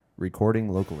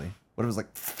recording locally. What if it was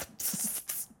like...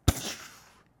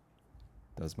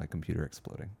 That was my computer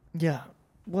exploding. Yeah.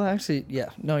 Well, actually, yeah.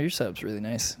 No, your setup's really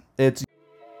nice. It's...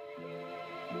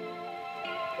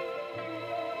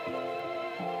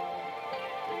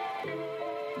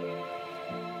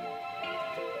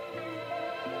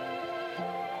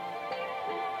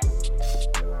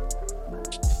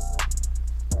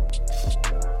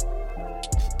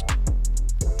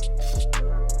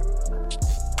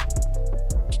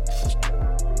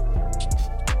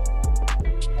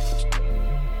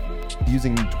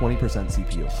 using 20%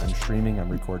 CPU. I'm streaming, I'm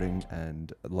recording,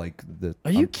 and like the...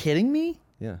 Are you kidding me?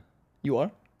 Yeah. You are?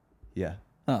 Yeah.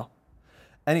 Oh.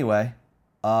 Anyway,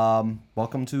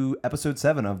 welcome to episode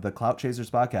 7 of the Clout Chasers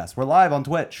podcast. We're live on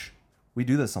Twitch. We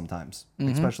do this sometimes,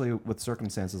 especially with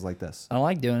circumstances like this. I don't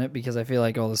like doing it because I feel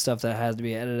like all the stuff that has to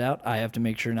be edited out, I have to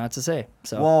make sure not to say.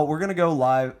 So. Well, we're gonna go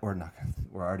live, or not?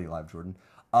 We're already live, Jordan.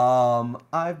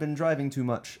 I've been driving too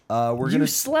much. You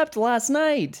slept last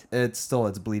night. It's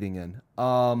bleeding in.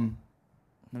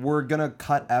 We're gonna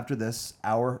cut after this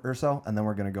hour or so, and then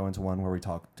we're gonna go into one where we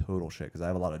talk total shit because I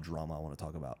have a lot of drama I want to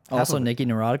talk about. Also, Nikki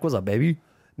Neurotic, what's up, baby?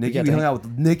 Nikki, we hung out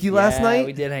with Nikki last night.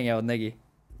 We did hang out with Nikki.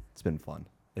 It's been fun.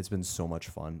 It's been so much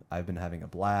fun. I've been having a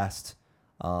blast.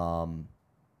 Yeah,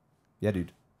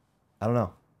 dude. I don't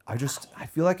know. I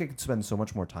feel like I could spend so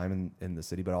much more time in the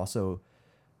city, but also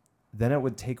then it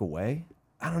would take away.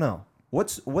 I don't know.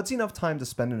 What's enough time to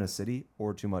spend in a city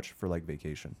or too much for like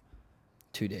vacation?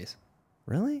 2 days.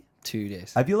 Really? 2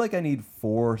 days. I feel like I need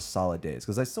 4 solid days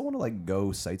because I still want to like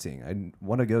go sightseeing. I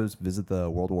want to go visit the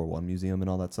World War I museum and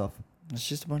all that stuff. It's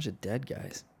just a bunch of dead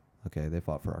guys. Okay, they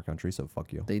fought for our country, so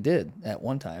fuck you. They did at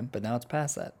one time, but now it's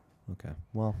past that. Okay,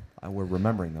 well, we're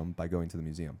remembering them by going to the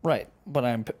museum. Right, but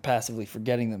I'm passively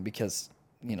forgetting them because,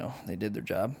 they did their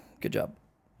job. Good job.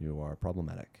 You are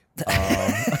problematic.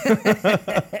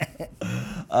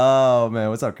 Oh, man,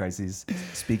 what's up, Crises?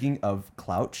 Speaking of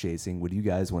clout chasing, would you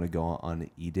guys want to go on an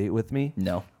e-date with me?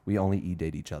 No. We only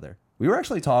e-date each other. We were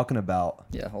actually talking about...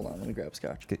 Yeah, hold on. Let me grab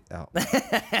scotch. Get out.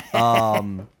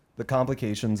 The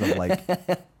complications of like...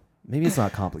 Maybe it's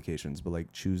not complications, but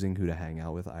like choosing who to hang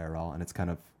out with IRL, and it's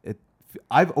kind of it.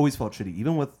 I've always felt shitty,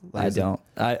 even with. Like, I don't.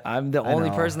 I'm the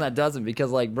only person that doesn't because,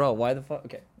 like, bro, why the fuck?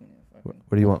 Okay. What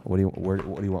do you want? What do you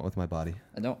want with my body?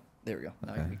 I don't. There we go.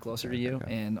 Now I can be closer to okay, you,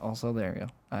 okay. And also there we go.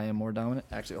 I am more dominant.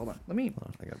 Actually, hold on. I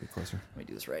gotta be closer. Let me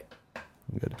do this right.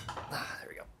 I'm good. There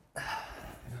we go.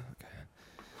 Okay.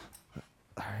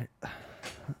 All right.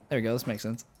 There we go. This makes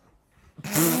sense.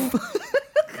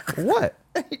 What?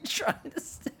 Are you trying to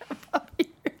step up here?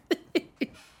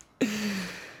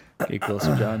 Get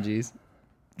closer, John. Jeez.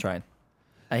 Trying.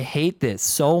 I hate this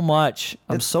so much.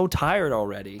 I'm so tired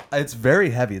already. It's very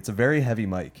heavy. It's a very heavy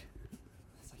mic.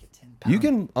 It's like a 10-pound. You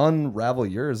can unravel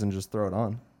yours and just throw it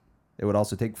on. It would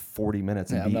also take 40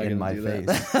 minutes and be in my face.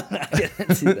 I'm not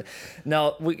gonna do that.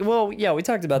 No, we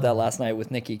talked about that last night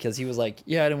with Nikki because he was like,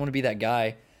 yeah, I didn't want to be that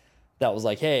guy that was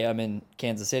like, hey, I'm in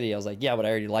Kansas City. I was like, yeah, but I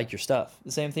already like your stuff.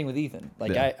 The same thing with Ethan.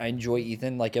 Like, yeah. I enjoy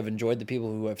Ethan. Like, I've enjoyed the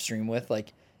people who I've streamed with.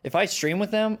 Like, if I stream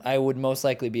with them, I would most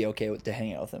likely be okay to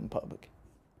hang out with them in public.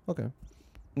 Okay.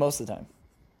 Most of the time.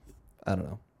 I don't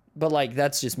know. But, like,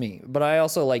 that's just me. But I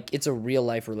also, like, it's a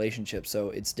real-life relationship,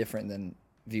 so it's different than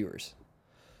viewers.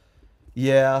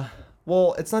 Yeah.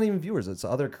 Well, it's not even viewers. It's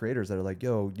other creators that are like,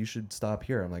 yo, you should stop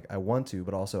here. I'm like, I want to,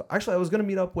 but also... Actually, I was going to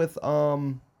meet up with...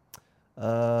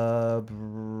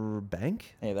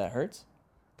 Bank? Hey, that hurts.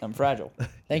 I'm fragile.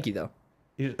 Thank you, though.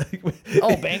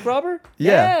 Oh, bank robber?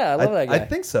 Yeah, I love that guy. I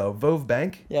think so. Vove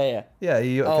Bank? Yeah. Yeah.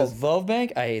 Vove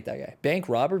Bank? I hate that guy. Bank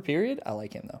robber, period? I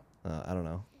like him, though. I don't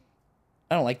know.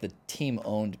 I don't like the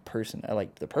team-owned person. I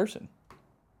like the person.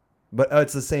 But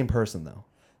it's the same person, though.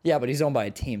 Yeah, but he's owned by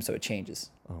a team, so it changes.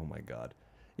 Oh, my God.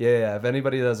 Yeah. If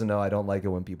anybody doesn't know, I don't like it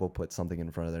when people put something in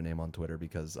front of their name on Twitter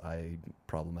because I'm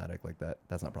problematic like that.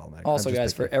 That's not problematic. Also,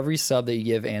 guys, for every sub that you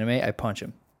give anime, I punch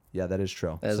him. Yeah, that is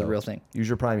true. That is a real thing. Use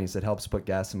your primies. It helps put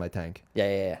gas in my tank.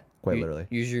 Yeah. Quite literally.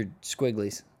 Use your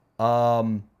squigglies.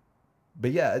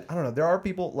 But yeah, I don't know. There are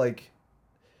people like...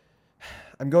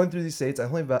 I'm going through these states. I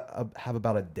only have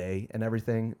about a day and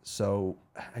everything, so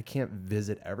I can't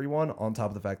visit everyone on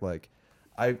top of the fact, like...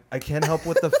 I can't help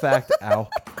with the fact... Ow.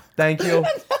 Thank you.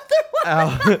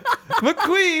 Ow.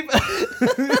 McQueeb!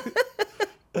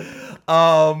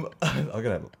 I'm gonna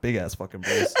have a big-ass fucking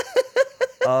bruise.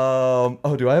 Do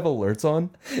I have alerts on?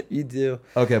 You do.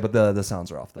 Okay, but the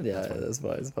sounds are off. Yeah, that's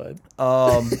fine. It's fine.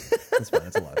 It's fine.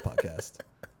 It's a live podcast.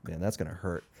 Man, that's gonna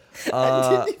hurt.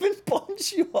 I didn't even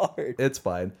punch you hard. It's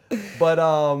fine. But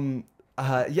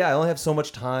yeah, I only have so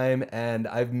much time, and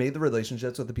I've made the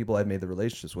relationships with the people I've made the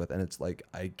relationships with, and it's like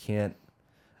I can't.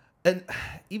 And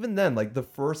even then, like the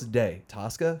first day,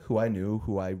 Tosca, who I knew,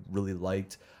 who I really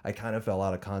liked, I kind of fell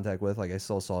out of contact with. Like I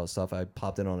still saw his stuff. I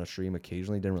popped in on a stream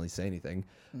occasionally, didn't really say anything.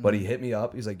 But he hit me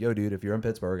up. He's like, yo, dude, if you're in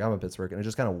Pittsburgh, I'm in Pittsburgh. And it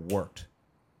just kind of worked.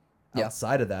 Yeah.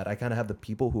 Outside of that, I kind of have the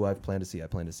people who I've planned to see. I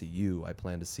plan to see you. I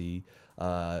plan to see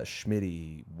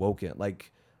Schmitty, Woken.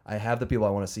 Like I have the people I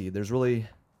want to see.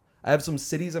 I have some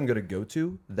cities I'm going to go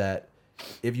to that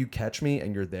if you catch me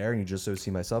and you're there and you just so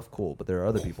see myself, cool. But there are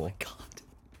other people. Oh my God.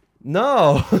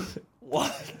 No.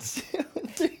 1, 2,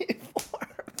 3, 4, 5,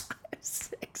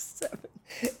 6, 7,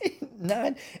 8,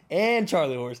 9, and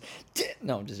Charlie Horse.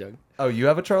 No, I'm just joking. Oh, you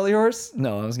have a Charlie horse?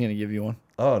 No, I was gonna give you one.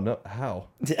 Oh no, how?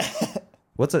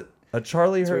 What's a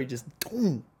Charlie Where horse? you just.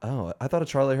 Oh, I thought a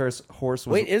Charlie horse was.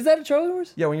 Wait, is that a Charlie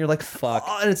Horse? Yeah, when you're like Fuck.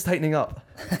 oh, and it's tightening up.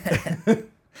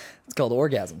 It's called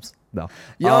orgasms. No.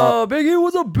 Yo, Biggie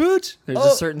was a bitch. There's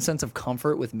a certain sense of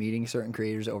comfort with meeting certain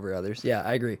creators over others. Yeah,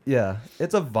 I agree. Yeah,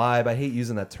 it's a vibe. I hate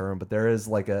using that term, but there's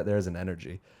an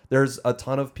energy. There's a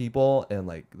ton of people in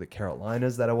like the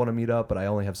Carolinas that I want to meet up, but I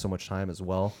only have so much time as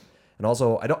well. And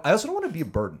also, I also don't want to be a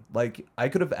burden. Like I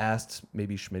could have asked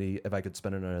maybe Schmitty if I could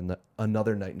spend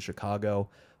another night in Chicago.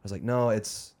 I was like, no,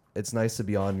 it's nice to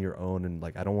be on your own, and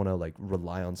like I don't want to like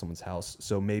rely on someone's house.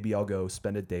 So maybe I'll go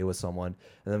spend a day with someone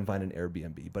and then find an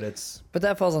Airbnb. But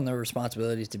that falls on their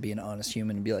responsibilities to be an honest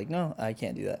human and be like, no, I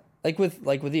can't do that. Like with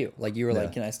you, like you were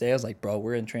like, can I stay? I was like, bro,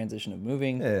 we're in transition of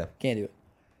moving. Yeah. Can't do it.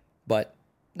 But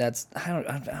that's I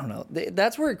don't know.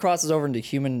 That's where it crosses over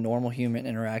into normal human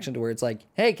interaction to where it's like,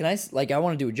 hey, can I I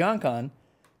want to do a John Con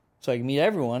so I can meet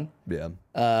everyone.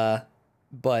 yeah,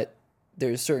 But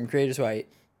there's certain creators who I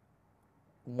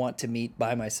want to meet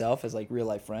by myself as like real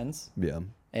life friends. yeah.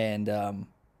 And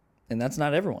that's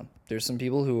not everyone. There's some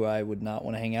people who I would not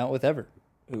want to hang out with ever,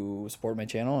 who support my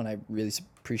channel, and I really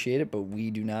appreciate it, but we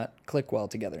do not click well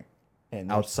together. And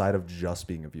Outside of just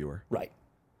being a viewer. right.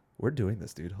 We're doing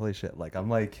this, dude. Holy shit. Like I'm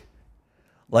like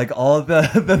all of the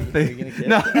things.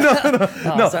 No.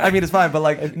 No. Sorry. I mean it's fine, but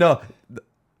like no.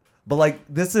 But like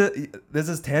this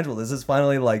is tangible. This is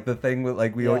finally like the thing with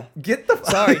like we always, get the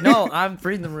Sorry, no, I'm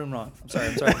reading the room wrong.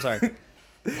 I'm sorry.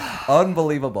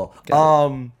 Unbelievable.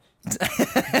 But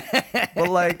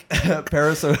like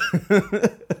Parasol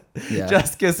Yeah.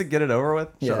 just kiss and get it over with.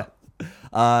 Yeah.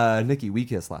 Sure. Nikki, we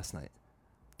kissed last night.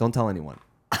 Don't tell anyone.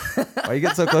 Why you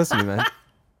get so close to me, man?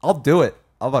 I'll do it.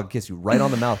 I'll about kiss you right on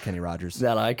the mouth, Kenny Rogers.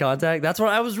 That eye contact. That's what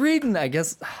I was reading. I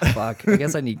guess. Fuck. I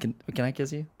guess I need. Can I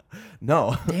kiss you?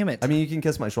 No. Damn it. I mean, you can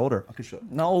kiss my shoulder. Okay, sure.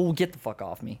 No, get the fuck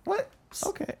off me. What?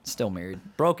 Okay. Still married.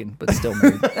 Broken, but still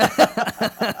married.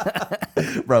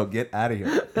 Bro, get out of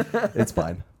here. It's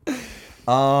fine.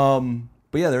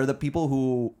 But yeah, there are the people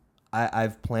who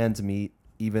I've planned to meet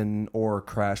even or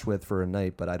crash with for a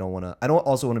night, but I don't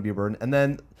also want to be a burden. And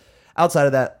then outside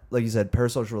of that, like you said,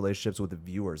 parasocial relationships with the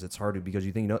viewers, it's hard to, because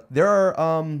you think, there are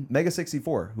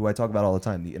Mega64, who I talk about all the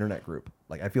time, the internet group.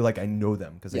 Like I feel like I know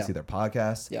them because I see their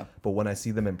podcasts. Yeah. But when I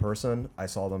see them in person, I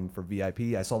saw them for VIP.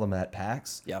 I saw them at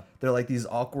PAX. Yeah. They're like these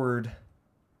awkward.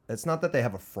 It's not that they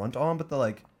have a front on, but they're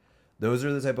like, those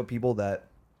are the type of people that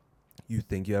you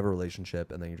think you have a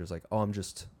relationship, and then you're just like, oh, I'm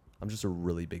just a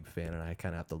really big fan, and I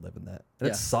kind of have to live in that. And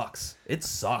Yeah. it sucks. It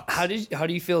sucks. How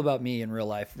do you feel about me in real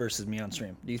life versus me on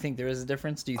stream? Do you think there is a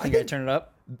difference? Do you think I turn it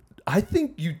up? I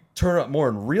think you turn up more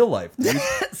in real life, dude.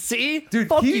 See, Dude,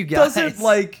 fuck he you guys. doesn't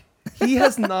like. He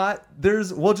has not.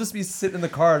 We'll just be sitting in the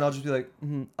car, and I'll just be like,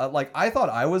 like I thought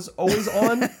I was always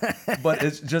on, but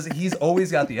it's just he's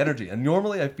always got the energy, and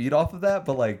normally I feed off of that,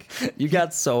 but like You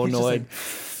got so he's just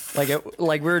annoyed.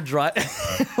 Like we were driving.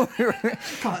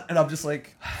 God, and I'm just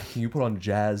like, can you put on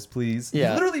jazz, please? Yeah.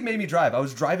 You literally made me drive. I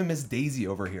was driving Miss Daisy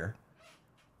over here.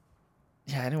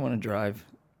 Yeah, I didn't want to drive.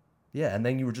 Yeah, and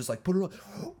then you were just like, put it on.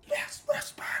 Yes,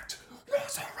 respect.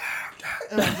 Yes,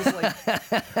 around. And I'm just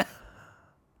like,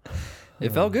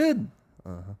 It felt good.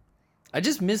 I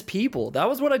just miss people. That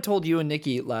was what I told you and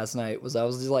Nikki last night. I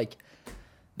was just like,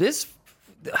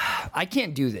 I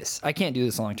can't do this. I can't do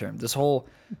this long term. This whole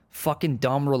fucking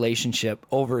dumb relationship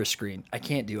over a screen. I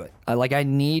can't do it. I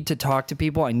need to talk to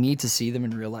people. I need to see them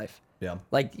in real life. yeah.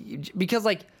 Because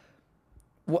I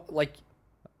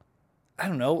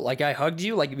don't know. Like I hugged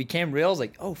you. Like it became real. I was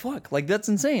like, oh fuck. Like that's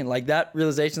insane. Like that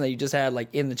realization that you just had like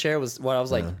in the chair was what I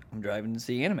was like. I'm driving to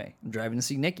see anime. I'm driving to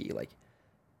see Nikki. Like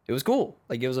it was cool.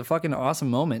 Like it was a fucking awesome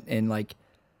moment. And like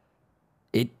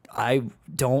I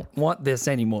don't want this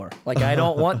anymore. Like I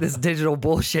don't want this digital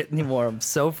bullshit anymore. I'm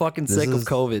so fucking sick of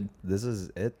COVID. This is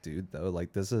it, dude, though. Like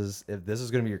if this is going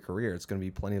to be your career, it's going to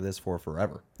be plenty of this for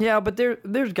forever. Yeah, but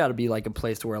there's got to be like a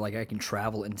place to where like I can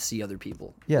travel and see other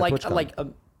people. Yeah, like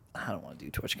TwitchCon. I don't want to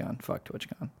do TwitchCon. Fuck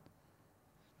TwitchCon.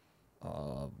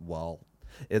 Well,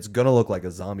 it's gonna look like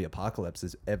a zombie apocalypse.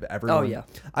 Is everyone? Oh, yeah.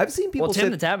 I've seen people Well, say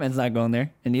Tim the Tapman's not going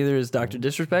there, and neither is Dr.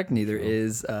 Disrespect, neither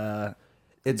is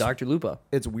It's- Dr. Lupo.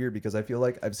 it's weird because I feel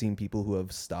like I've seen people who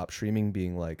have stopped streaming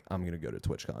being like, I'm gonna go to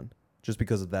TwitchCon, just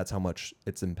because that's how much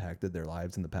it's impacted their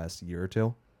lives in the past year or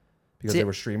two. Because See- they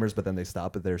were streamers, but then they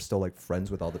stopped, but they're still like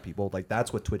friends with all the people. Like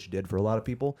that's what Twitch did for a lot of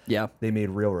people. Yeah. They made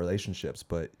real relationships,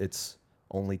 but it's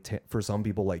only for some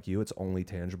people like you, it's only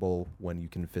tangible when you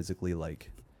can physically like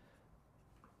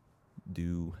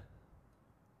do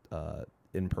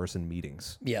in-person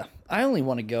meetings. Yeah, I only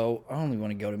want to go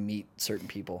to meet certain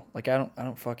people. Like I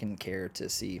don't fucking care to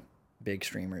see big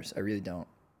streamers. I really don't.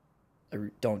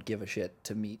 Don't give a shit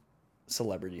to meet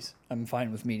celebrities. I'm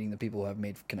fine with meeting the people who I've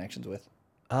made connections with.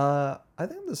 I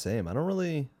think I'm the same. I don't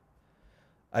really.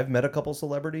 I've met a couple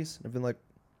celebrities. I've been like,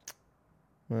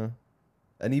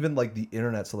 and even like the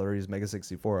internet celebrities, Mega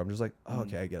 64. I'm just like, oh,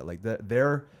 okay, I get it. Like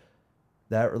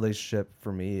that relationship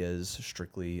for me is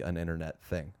strictly an internet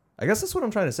thing. I guess that's what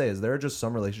I'm trying to say. Is there are just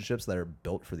some relationships that are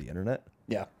built for the internet.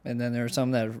 Yeah, and then there are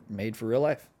some that are made for real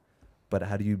life. But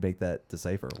how do you make that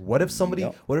decipher? What if somebody?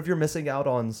 Yep. What if you're missing out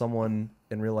on someone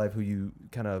in real life who you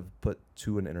kind of put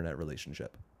to an internet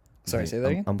relationship? Sorry, say that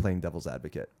again? I'm playing devil's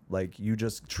advocate. Like you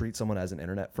just treat someone as an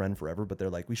internet friend forever, but they're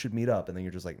like, we should meet up, and then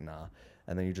you're just like, nah,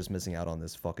 and then you're just missing out on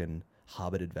this fucking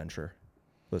Hobbit adventure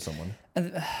with someone.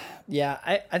 Yeah,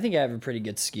 I think I have a pretty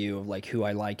good skew of like who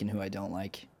I like and who I don't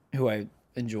like, who I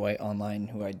enjoy online,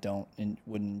 who I don't and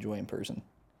wouldn't enjoy in person.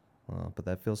 But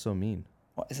that feels so mean.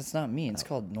 Well, it's not mean. It's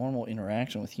called normal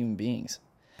interaction with human beings.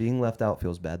 Being left out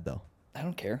feels bad though. I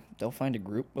don't care. They'll find a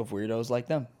group of weirdos like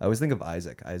them. I always think of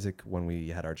Isaac. Isaac, when we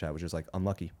had our chat, was just like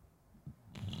unlucky.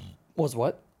 Was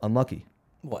what? Unlucky.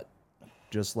 What?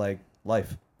 Just like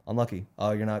life. Unlucky.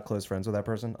 Oh, you're not close friends with that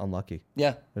person? Unlucky.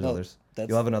 Yeah. There's no, others. That's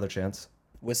You'll have another chance.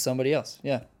 with somebody else.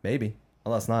 Yeah. Maybe.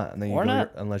 Unless not. And then you Or go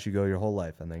not. unless you go your whole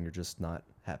life and then you're just not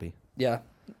happy. Yeah.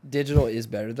 Digital is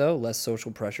better though. Less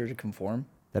social pressure to conform.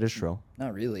 That is true.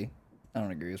 Not really. I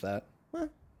don't agree with that. Eh.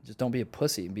 Just don't be a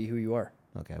pussy and be who you are.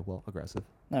 Okay, well, aggressive.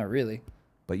 Not really.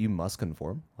 But you must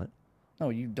conform. What? No,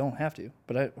 you don't have to.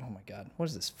 But oh my God, what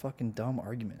is this fucking dumb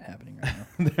argument happening right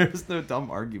now? There's no dumb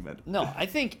argument. No, I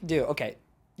think, dude, okay.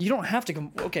 You don't have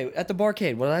to okay, at the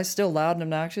barcade, was I still loud and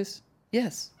obnoxious?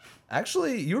 Yes.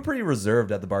 Actually, you were pretty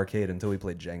reserved at the barcade until we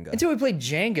played Jenga. Until we played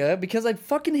Jenga, because I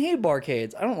fucking hate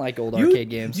barcades. I don't like old arcade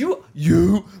games. You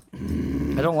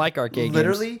I don't like arcade games.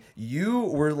 literally, you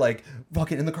were like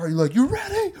fucking in the car. You're like, you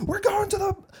ready? We're going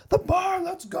to the bar.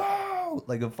 Let's go.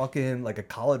 Like a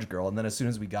college girl. And then as soon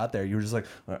as we got there, you were just like,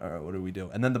 all right, what do we do?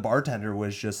 And then the bartender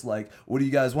was just like, what do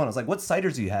you guys want? I was like, what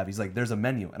ciders do you have? He's like, there's a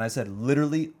menu. And I said,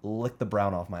 literally, lick the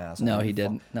brown off my ass. No, he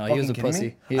didn't. No, he was a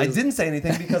pussy. I didn't say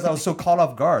anything because I was so caught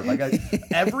off guard. Like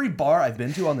every bar I've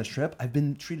been to on this trip, I've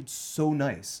been treated so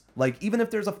nice. Like even if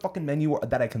there's a fucking menu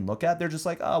that I can look at, they're just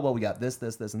like, oh well, we got this,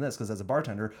 this, this, and this. Because as a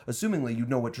bartender, assumingly you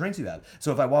know what drinks you have.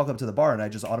 So if I walk up to the bar and I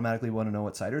just automatically want to know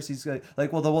what ciders, he's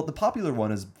like, well, the popular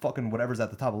one is fucking whatever's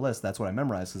at the top of the list. That's what I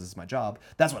memorize because it's my job.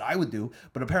 That's what I would do.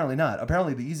 But apparently not.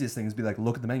 Apparently the easiest thing is be like,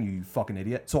 look at the menu, you fucking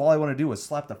idiot. So all I want to do is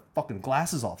slap the fucking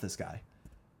glasses off this guy.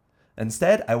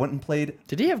 Instead, I went and played.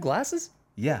 Did he have glasses?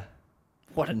 Yeah.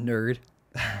 What a nerd.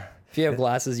 If you have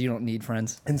glasses, you don't need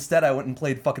friends. Instead, I went and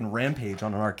played fucking Rampage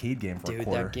on an arcade game for a Dude,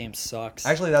 quarter. that game sucks.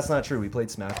 Actually, that's not true. We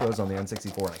played Smash Bros. On the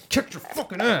N64 and I kicked your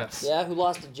fucking ass. Yeah, who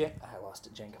lost to Jenga? I lost to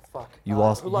Jenga. Fuck. You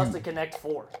lost- Who lost you- to Connect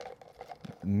 4?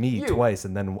 Me You. twice,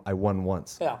 and then I won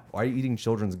once. Yeah. Why are you eating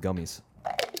children's gummies?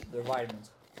 They're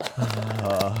vitamins.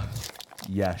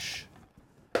 Yesh.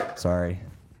 Sorry.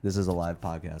 This is a live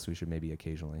podcast. We should maybe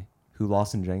occasionally. Who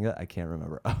lost in Jenga? I can't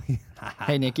remember.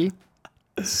 Hey, Nikki.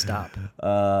 Stop.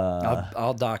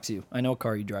 I'll dox you. I know what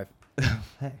car you drive.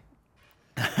 Hey.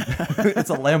 It's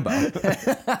a Lambo.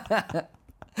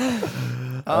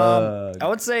 I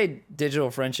would say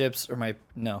digital friendships are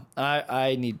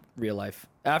I need real life.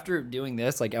 After doing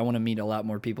this, like I want to meet a lot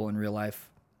more people in real life.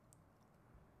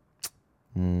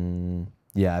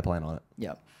 Yeah, I plan on it.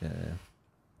 Yeah. Yeah.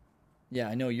 Yeah,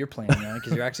 I know you're planning on it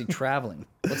because you're actually traveling.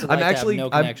 What's it like I'm to have actually no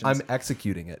connections? I'm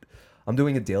executing it. I'm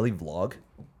doing a daily vlog.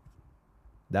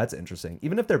 That's interesting.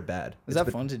 Even if they're bad. Is that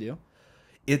fun to do?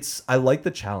 I like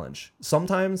the challenge.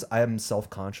 Sometimes I am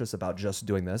self-conscious about just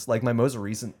doing this. Like my most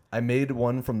recent, I made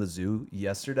one from the zoo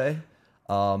yesterday.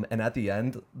 And at the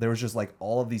end, there was just like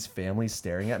all of these families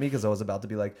staring at me because I was about to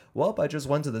be like, well, I just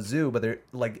went to the zoo. But they're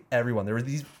like everyone. There were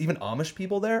these even Amish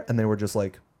people there. And they were just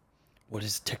like, What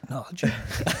is technology?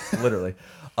 literally.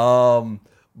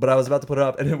 But I was about to put it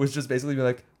up and it was just basically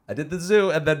like, I did the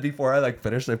zoo, and then before I like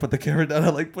finished, I put the camera down. I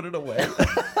like put it away.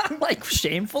 Like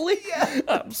shamefully. Yeah.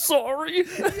 I'm sorry.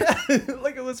 Yeah,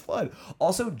 like it was fun.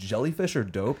 Also, jellyfish are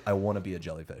dope. I want to be a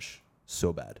jellyfish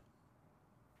so bad.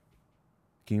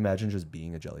 Can you imagine just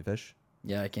being a jellyfish?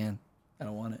 Yeah, I can. I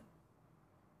don't want it.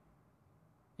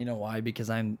 You know why? Because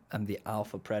I'm the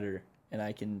alpha predator, and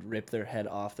I can rip their head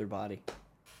off their body.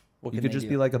 What You can could they just do?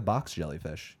 be like a box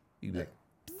jellyfish. You'd be like,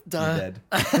 Duh. you're dead.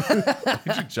 Why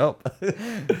would you jump?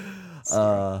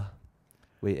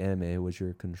 Wait, anime was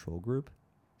your control group?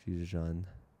 Jesus, John,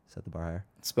 set the bar higher.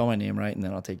 Spell my name right, and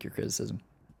then I'll take your criticism.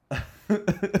 I'm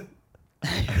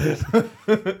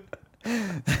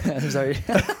sorry.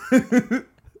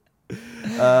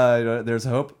 There's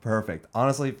hope. Perfect.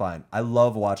 Honestly, fine. I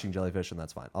love watching jellyfish, and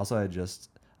that's fine. Also,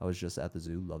 I was just at the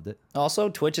zoo. Loved it. Also,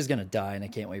 Twitch is gonna die, and I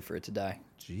can't wait for it to die.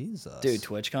 Jesus, Dude,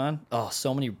 TwitchCon. Oh,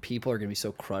 so many people are gonna be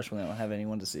so crushed when they don't have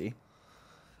anyone to see.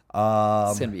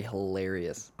 Um, It's gonna be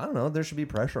hilarious. I don't know. There should be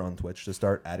pressure on Twitch to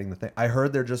start adding the thing. I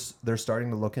heard they're starting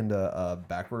to look into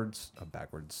backwards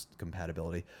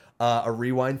compatibility, a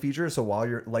rewind feature. So while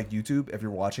you're like YouTube, if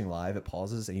you're watching live, it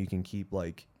pauses and you can keep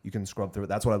like you can scrub through it.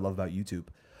 That's what I love about YouTube.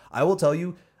 I will tell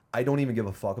you, I don't even give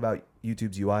a fuck about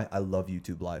YouTube's UI. I love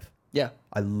YouTube Live. Yeah.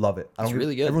 I love it. I don't It's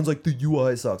really good. Everyone's like the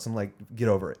UI sucks. I'm like, get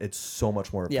over it. It's so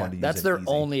much more Yeah, fun to use. that's and their easy.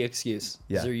 only excuse.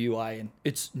 Yeah. Is their UI, and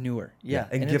it's newer. Yeah,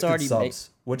 and it's gifted already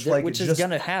subs, which which is just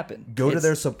gonna happen. Go to It's-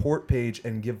 their support page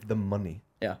and give them money.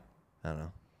 Yeah, I don't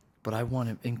know. but I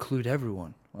want to include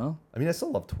everyone. Well, I mean, I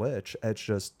still love Twitch. It's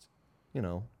just, you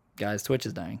know, guys, Twitch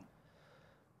is dying.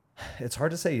 it's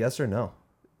hard to say yes or no.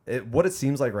 What it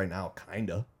seems like right now,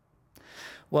 kinda.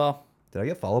 Well, Did I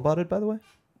get follow botted, by the way?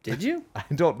 did you? I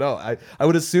don't know. I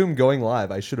would assume going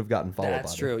live, I should have gotten follow botted.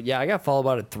 That's true. Yeah, I got followed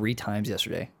about it 3 times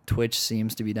yesterday. Twitch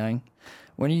seems to be dying.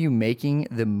 When are you making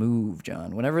the move,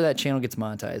 John? Whenever that channel gets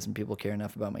monetized and people care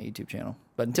enough about my YouTube channel.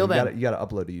 But until then, You gotta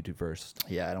upload to YouTube first.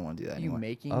 yeah, I don't want to do that anymore.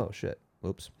 Oh shit!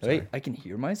 Oops. Wait, Sorry. I can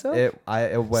hear myself. It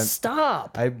went.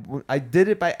 Stop. I did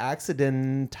it by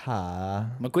accident.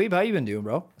 McQueeb, how you been doing,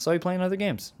 bro? I saw you playing other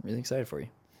games. Really excited for you.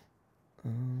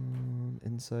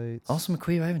 Insights. Also,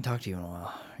 McQueeb, I haven't talked to you in a while.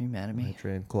 Are you mad at me?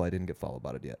 Train. Cool. I didn't get follow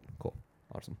botted yet. Cool.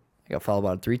 Awesome. I got followed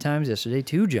about it 3 times yesterday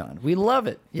too, John. We love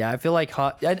it. Yeah, I feel like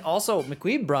hot. And also,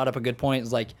 McQueen brought up a good point.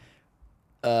 It's like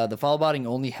the follow botting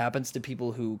only happens to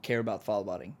people who care about follow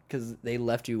botting because they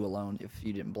left you alone if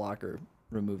you didn't block or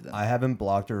remove them. I haven't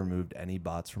blocked or removed any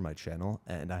bots from my channel,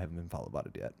 and I haven't been follow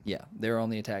botted yet. Yeah, they're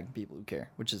only attacking people who care,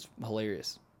 which is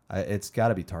hilarious. It's got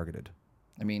to be targeted.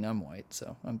 I mean, I'm white,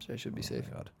 so I should be safe.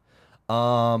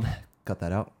 Oh my god. Cut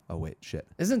that out. Oh wait, shit.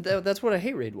 Isn't that's what a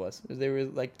hate raid was? They were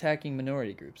like attacking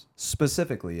minority groups.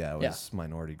 Specifically, yeah, it was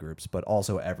minority groups, but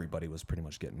also everybody was pretty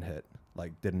much getting hit.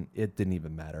 Like, didn't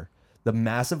even matter. The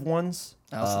massive ones.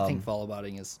 I also think follow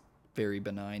botting is very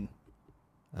benign.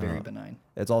 Very benign.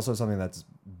 It's also something that's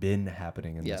been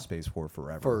happening in Yeah. the space for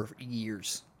forever. For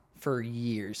years. For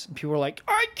years. And people were like,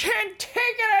 I can't take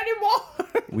it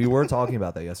anymore. We were talking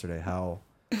about that yesterday. How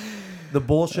the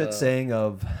bullshit saying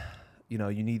of, you know,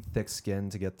 you need thick skin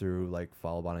to get through like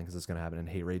follow botting because it's gonna happen, and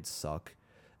hate raids suck,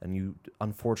 and you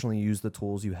unfortunately use the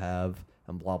tools you have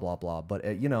and blah blah blah. But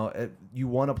you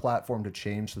want a platform to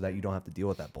change so that you don't have to deal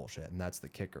with that bullshit, and that's the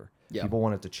kicker. Yeah. People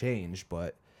want it to change,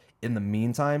 but in the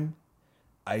meantime,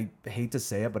 I hate to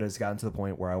say it, but it's gotten to the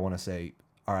point where I want to say,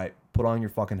 all right, put on your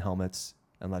fucking helmets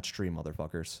and let's stream,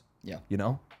 motherfuckers. Yeah. You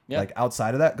know? Yeah. Like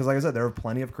outside of that, because like I said, there are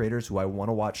plenty of creators who I want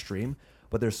to watch stream,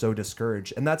 but they're so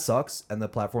discouraged, and that sucks. And the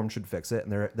platform should fix it.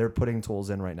 And they're putting tools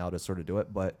in right now to sort of do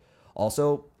it. But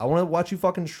also, I want to watch you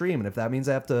fucking stream, and if that means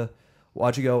I have to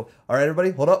watch you go, all right, everybody,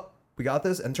 hold up, we got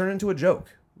this, and turn it into a joke.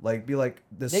 Like, be like,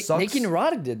 this sucks. Nicky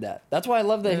Neurotic did that. That's why I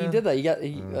love that he did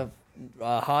that.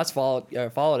 Haas followed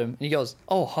him, and he goes,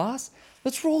 "Oh, Haas,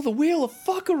 let's roll the wheel of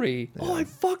fuckery. Yeah. Oh, I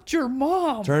fucked your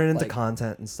mom." Turn it into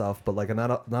content and stuff, but like not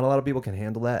a lot of people can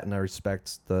handle that, and I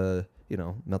respect the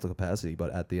mental capacity.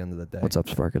 But at the end of the day, What's up,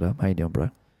 Spark It Up? How you doing,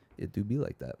 bro? It do be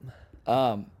like that.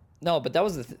 No, but that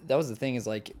was the thing is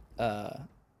like,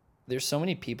 there's so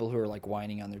many people who are like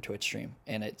whining on their Twitch stream,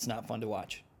 and it's not fun to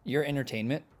watch. Your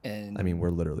entertainment, and I mean, we're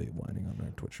literally whining on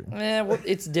our Twitch stream. well,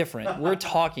 it's different. We're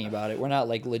talking about it. We're not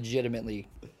like legitimately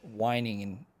whining,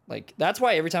 and like that's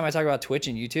why every time I talk about Twitch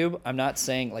and YouTube, I'm not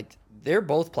saying like they're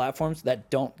both platforms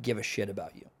that don't give a shit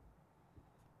about you.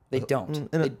 They don't.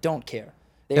 They don't care.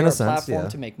 They are a platform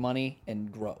to make money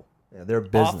and grow. Yeah, they're a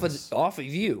business. Off of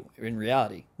you in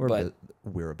reality. We're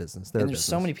a business. And there's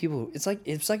so many people who, it's like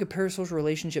a parasocial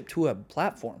relationship to a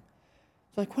platform.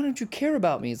 It's like, why don't you care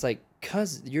about me? It's like,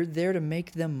 cause you're there to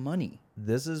make them money.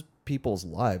 This is people's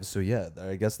lives, so yeah,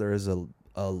 I guess there is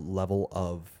a level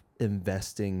of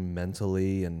investing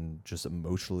mentally and just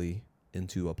emotionally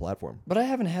into a platform. But I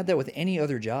haven't had that with any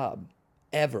other job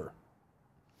ever.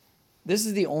 This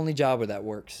is the only job where that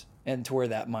works and to where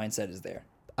that mindset is there.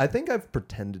 I think I've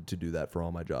pretended to do that for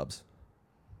all my jobs.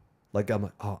 Like, I'm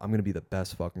like, oh, I'm going to be the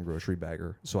best fucking grocery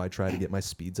bagger. So I try to get my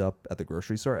speeds up at the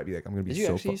grocery store. I'd be like, I'm going to be Did you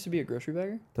so actually used to be a grocery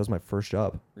bagger? That was my first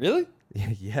job. Really?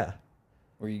 Yeah.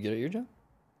 Were you good at your job?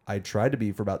 I tried to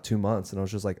be for about 2 months, and I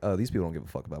was just like, oh, these people don't give a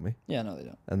fuck about me. Yeah, no, they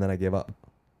don't. And then I gave up.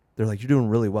 They're like, you're doing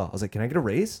really well. I was like, can I get a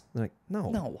raise? They're like, no.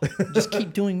 No, just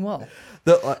keep doing well.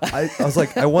 I was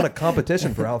like, I won a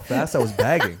competition for how fast I was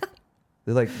bagging.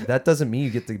 They're like, that doesn't mean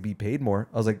you get to be paid more.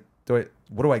 I was like,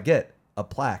 what do I get? A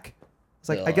plaque. It's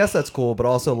like, I guess that's cool, but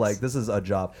also like, this is a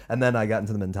job. And then I got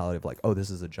into the mentality of like, oh, this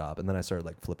is a job. And then I started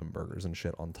like flipping burgers and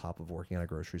shit on top of working at a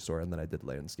grocery store. And then I did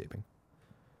landscaping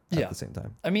at the same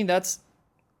time. I mean,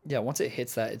 once it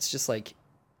hits that, it's just like,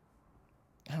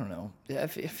 I don't know. I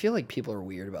feel like people are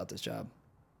weird about this job.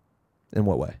 In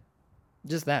what way?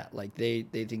 Just that. Like, they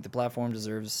think the platform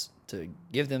deserves to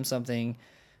give them something.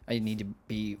 I need to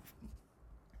be,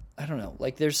 I don't know.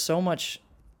 Like, there's so much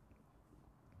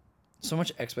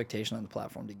expectation on the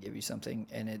platform to give you something,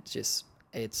 and it's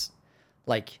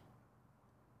like,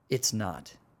 it's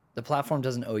not. The platform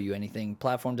doesn't owe you anything.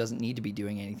 Platform doesn't need to be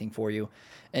doing anything for you,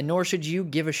 and nor should you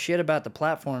give a shit about the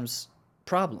platform's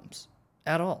problems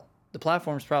at all. The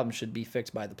platform's problem should be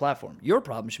fixed by the platform. Your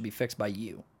problem should be fixed by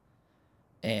you.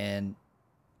 And,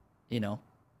 you know,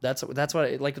 that's what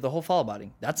I like with the whole follow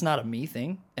botting. That's not a me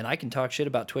thing, and I can talk shit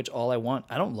about Twitch all I want.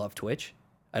 I don't love Twitch.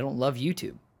 I don't love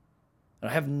YouTube. I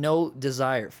have no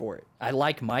desire for it. I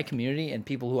like my community and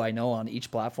people who I know on each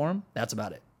platform. That's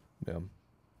about it. Yeah.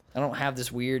 I don't have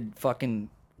this weird fucking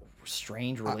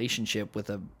strange relationship with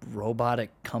a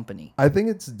robotic company. I think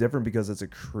it's different because it's a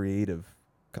creative.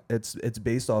 It's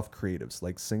based off creatives,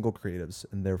 like single creatives,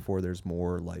 and therefore there's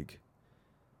more like.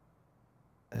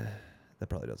 That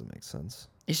probably doesn't make sense.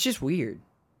 It's just weird.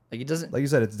 Like, it doesn't. Like you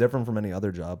said, it's different from any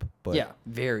other job, but Yeah,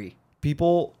 very.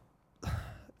 people,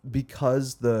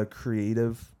 because the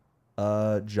creative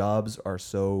jobs are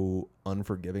so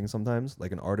unforgiving sometimes.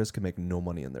 Like, an artist can make no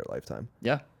money in their lifetime.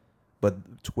 Yeah.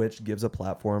 But Twitch gives a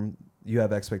platform. You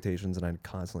have expectations, and I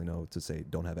constantly know to say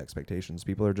don't have expectations.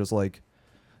 People are just like,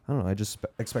 I don't know, I just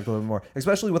expect a little more.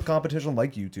 Especially with competition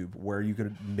like YouTube, where you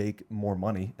could make more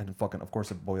money. And fucking, of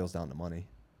course, it boils down to money.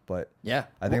 But Yeah.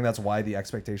 I think that's why the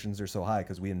expectations are so high,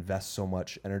 because we invest so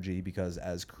much energy, because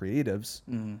as creatives,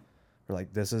 we're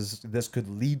like, this could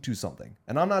lead to something.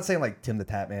 And I'm not saying like Tim the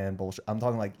Tap Man bullshit. I'm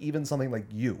talking like even something like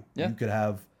you. Yeah. You could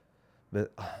have,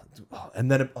 but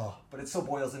it still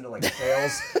boils into like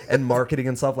sales and marketing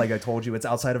and stuff. Like I told you, it's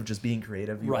outside of just being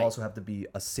creative. You Right. also have to be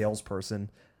a salesperson,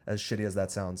 as shitty as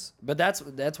that sounds. But that's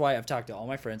why I've talked to all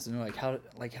my friends, and they're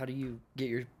like, how do you get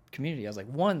your community? I was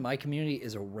like, one, my community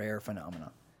is a rare phenomenon.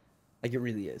 Like, it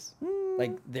really is.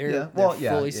 Like, they're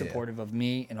fully supportive of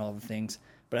me and all the things.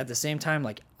 But at the same time,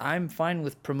 like, I'm fine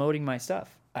with promoting my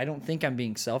stuff. I don't think I'm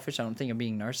being selfish. I don't think I'm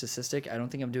being narcissistic. I don't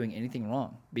think I'm doing anything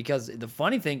wrong. Because the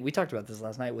funny thing, we talked about this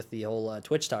last night with the whole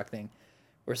Twitch talk thing,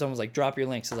 where someone was like, drop your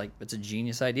links. It's like, it's a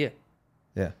genius idea.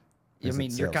 Yeah. I mean,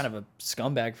 you're kind of a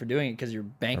scumbag for doing it because you're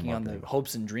banking on the marketing.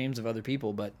 hopes and dreams of other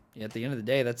people. But at the end of the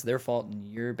day, that's their fault, and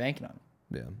you're banking on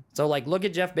it. Yeah. So, like, look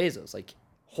at Jeff Bezos. Like,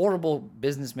 horrible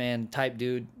businessman type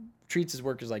dude, treats his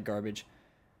workers like garbage,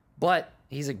 but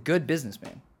he's a good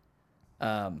businessman.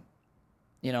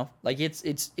 You know, like it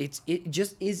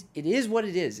just is. It is what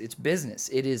it is. It's business.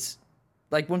 It is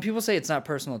like when people say it's not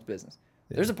personal, it's business.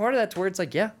 Yeah. There's a part of that to where it's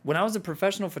like, yeah, when I was a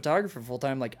professional photographer full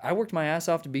time, like I worked my ass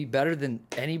off to be better than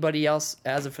anybody else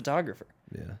as a photographer.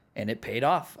 Yeah. And it paid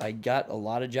off. I got a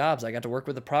lot of jobs. I got to work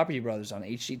with the Property Brothers on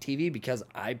HGTV because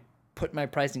I put my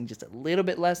pricing just a little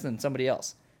bit less than somebody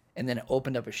else. And then it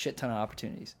opened up a shit ton of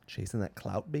opportunities. Chasing that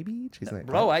clout, baby. Chasing that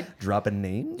bro, clout. Dropping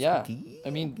names. Yeah. I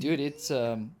mean, dude, it's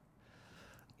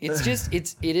just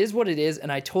it is what it is,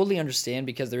 and I totally understand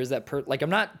because there is that like I'm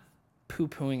not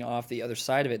poo-pooing off the other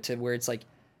side of it to where it's like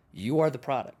you are the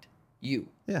product. You.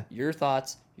 Yeah. Your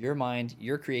thoughts, your mind,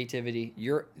 your creativity,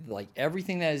 your like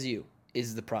everything that is you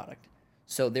is the product.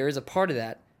 So there is a part of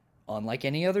that, unlike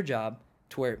any other job,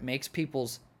 to where it makes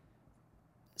people's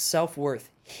self-worth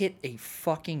hit a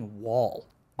fucking wall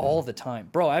all the time.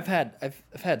 Bro, I've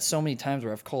had so many times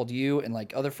where I've called you and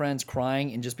like other friends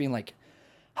crying and just being like,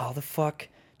 how the fuck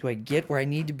do I get where I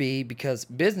need to be? Because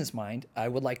business mind, I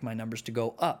would like my numbers to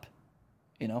go up,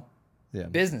 you know? Yeah.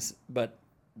 Business, but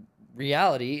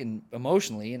reality and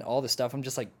emotionally and all this stuff, I'm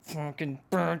just like fucking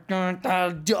good,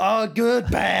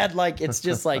 bad. Like it's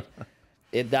just like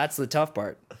that's the tough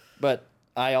part. But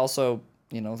I also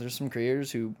there's some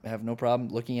creators who have no problem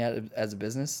looking at it as a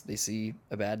business. They see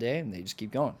a bad day and they just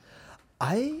keep going.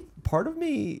 Part of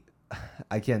me,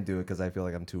 I can't do it because I feel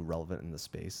like I'm too relevant in the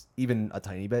space, even a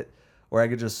tiny bit, where I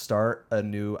could just start a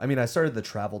new. I mean, I started the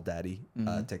Travel Daddy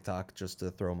TikTok just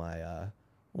to throw my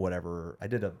whatever. I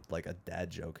did a dad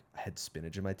joke. I had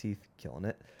spinach in my teeth, killing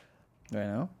it. Right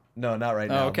now? No, not right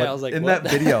now. Okay, I was like, in what?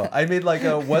 that video, I made like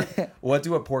a what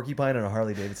do a porcupine and a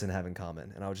Harley Davidson have in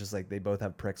common? And I was just like, they both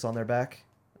have pricks on their back.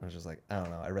 I was just like, I don't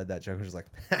know. I read that joke. I was just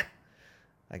like,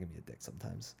 I can be a dick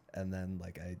sometimes. And then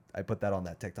like I put that on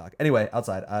that TikTok. Anyway,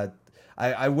 outside,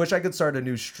 I wish I could start a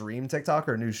new stream TikTok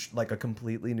or a new like a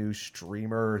completely new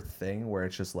streamer thing where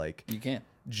it's just like You can't.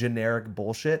 generic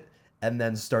bullshit. And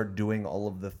then start doing all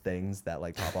of the things that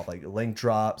like pop up, like link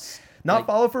drops, not Like-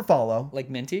 follow for follow. Like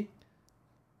Minty?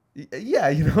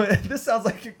 Yeah, this sounds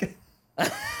like.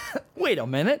 Wait a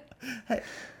minute. Hey,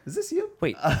 is this you?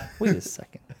 Wait a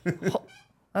second. Oh,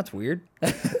 that's weird.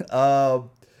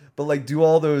 But like do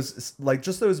all those like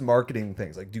just those marketing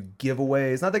things, like do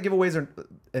giveaways. Not that giveaways are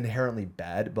inherently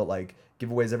bad, but like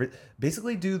giveaways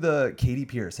basically do the Katie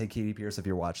Pierce. Hey Katie Pierce, if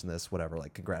you're watching this, whatever,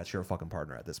 like congrats, you're a fucking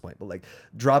partner at this point. But like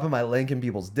dropping my link in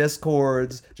people's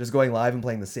Discords, just going live and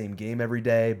playing the same game every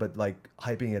day, but like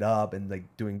hyping it up and like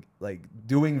doing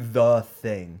the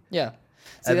thing. Yeah.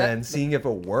 And then seeing if it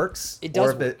works, It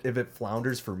does or if it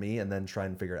flounders for me, and then try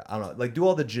and figure it out. I don't know, like do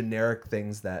all the generic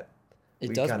things that we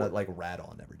kind of like rat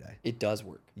on every day. It does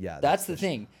work. Yeah, That's the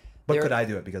thing. But could I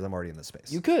do it because I'm already in the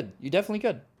space? You could. You definitely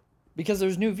could. Because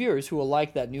there's new viewers who will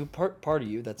like that new part of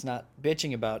you that's not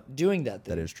bitching about doing that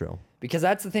thing. That is true. Because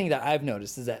that's the thing that I've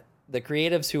noticed is that the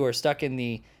creatives who are stuck in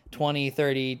the 20,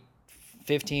 30,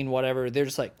 15, whatever, they're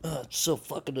just like, oh, it's so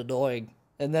fucking annoying.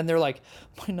 And then they're like,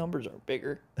 my numbers are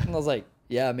bigger. And I was like,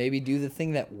 yeah, maybe do the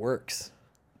thing that works.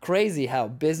 Crazy how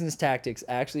business tactics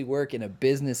actually work in a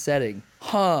business setting.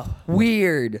 Huh.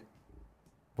 Weird.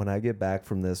 When I get back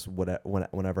from this,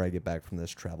 whenever I get back from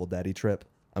this Travel Daddy trip,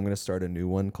 I'm gonna start a new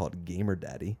one called Gamer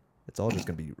Daddy. It's all just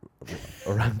gonna be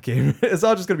around gamer. It's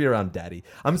all just gonna be around Daddy.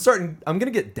 I'm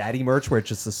gonna get Daddy merch where it's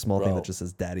just a small thing that just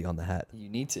says Daddy on the hat. You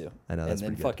need to. I know, that's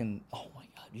and then pretty good. fucking, oh my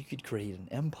God, you could create an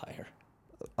empire.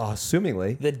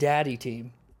 Assumingly, The Daddy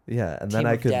team. yeah, and then Team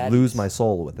I of could daddies. lose my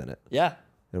soul within it. Yeah.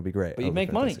 It'll be great. But you It'll be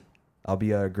make money. fantastic. I'll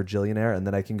be a grajillionaire, and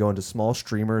then I can go into small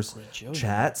streamers Grajillionaire.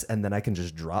 chats, and then I can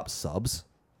just drop subs,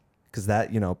 because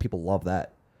that people love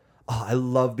that. Oh, I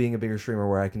love being a bigger streamer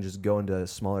where I can just go into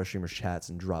smaller streamers chats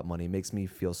and drop money. It makes me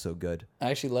feel so good. I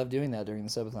actually love doing that during the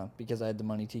subathon because I had the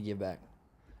money to give back.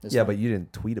 Yeah, but you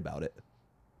didn't tweet about it.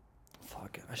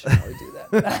 Fuck, I should probably do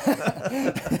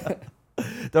that.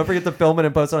 Don't forget to film it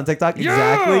and post it on TikTok. Yeah!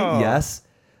 Exactly. Yes.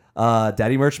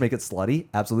 Daddy merch, make it slutty.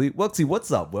 Absolutely. Wilksy,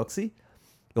 what's up, Wilksy?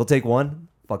 You'll take one?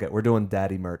 Fuck it. We're doing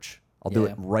daddy merch. I'll do Yeah.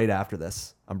 it right after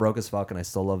this. I'm broke as fuck, and I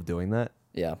still love doing that.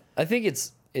 Yeah, I think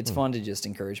it's fun to just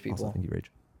encourage people. Also, thank you,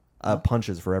 Rage.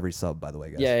 Punches for every sub, by the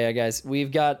way, guys. Yeah, guys.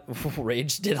 We've got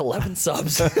Rage did 11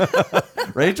 subs.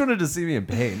 Rage wanted to see me in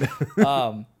pain.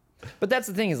 But that's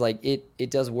the thing is like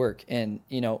it does work, and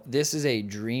this is a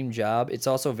dream job. It's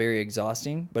also very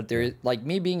exhausting, but there is like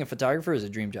me being a photographer is a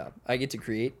dream job. I get to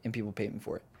create and people pay me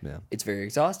for it. Yeah. It's very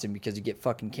exhausting because you get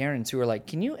fucking Karens who are like,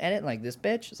 "Can you edit like this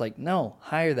bitch?" It's like, "No,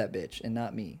 hire that bitch and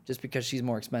not me. Just because she's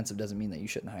more expensive doesn't mean that you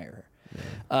shouldn't hire her."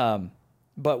 Yeah.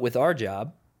 But with our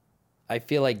job, I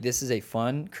feel like this is a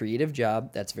fun, creative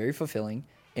job that's very fulfilling,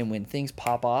 and when things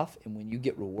pop off and when you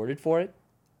get rewarded for it,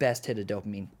 best hit of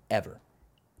dopamine ever.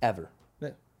 Ever. Yeah.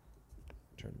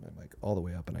 Turn my mic all the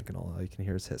way up, and all you can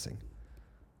hear is hissing.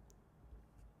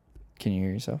 Can you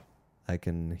hear yourself? I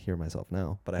can hear myself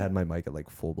now, but I had my mic at like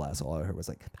full blast. All I heard was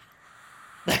like,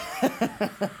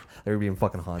 they were being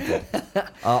fucking haunted.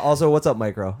 Also, what's up,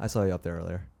 Micro? I saw you up there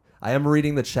earlier. I am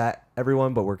reading the chat,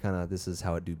 everyone, but this is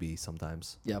how it do be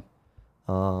sometimes. Yep.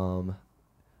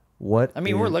 What? I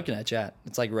mean, we're looking at chat.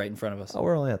 It's like right in front of us. Oh,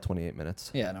 we're only at 28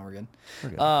 minutes. Yeah, no, we're good. We're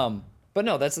good. But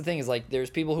no, that's the thing is like there's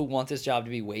people who want this job to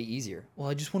be way easier. Well,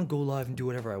 I just want to go live and do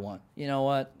whatever I want. You know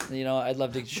what? I'd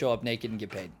love to show up naked and get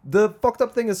paid. The fucked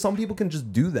up thing is some people can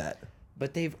just do that.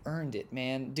 But they've earned it,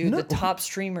 man. Dude, No. the top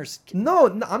streamers. No,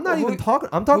 I'm not Who- even talking.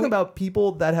 I'm talking who- about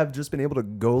people that have just been able to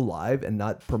go live and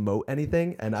not promote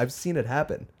anything, and I've seen it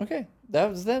happen. Okay, that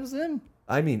was them.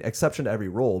 I mean, exception to every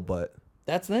rule, but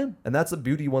That's them. and that's the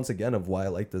beauty once again of why I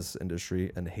like this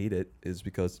industry and hate it is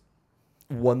because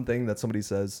one thing that somebody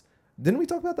says. Didn't we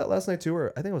talk about that last night too?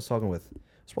 Or I think I was talking with.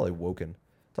 It's probably Woken.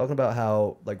 Talking about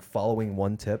how like following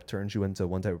one tip turns you into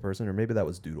one type of person, or maybe that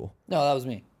was Doodle. No, that was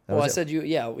me. That Well, I was it.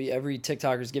 said every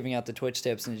TikToker is giving out the Twitch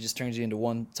tips, and it just turns you into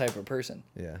one type of person.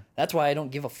 Yeah. That's why I don't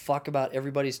give a fuck about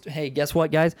everybody's. Hey, guess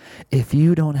what, guys? If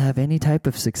you don't have any type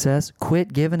of success,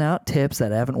 quit giving out tips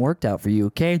that haven't worked out for you,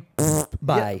 okay?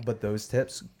 Bye. Yeah, but those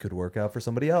tips could work out for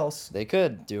somebody else. They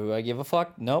could. Do I give a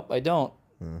fuck? Nope, I don't.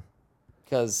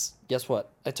 Because guess what?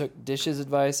 I took Dish's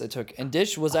advice. And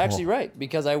Dish was actually right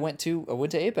because I went to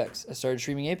Apex. I started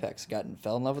streaming Apex.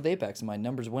 Fell in love with Apex, and my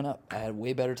numbers went up. I had a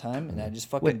way better time, and I just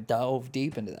fucking dove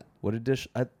deep into that. What did Dish?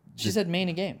 She said main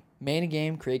a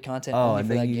game, create content Oh, only and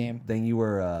for then that you, game. then you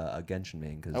were a Genshin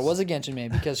main. Cause... I was a Genshin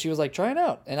main because she was like, try it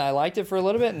out. And I liked it for a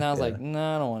little bit, and I was like,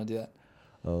 no, I don't want to do that.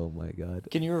 Oh, my God.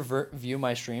 Can you view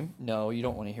my stream? No, you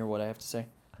don't want to hear what I have to say.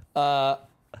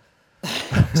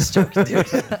 Just joking,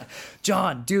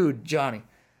 dude. Johnny.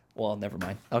 Well, never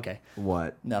mind. Okay.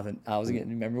 What? Nothing. I was getting.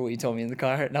 Remember what you told me in the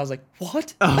car, and I was like,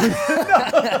 "What?"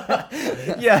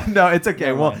 Yeah, no, it's okay.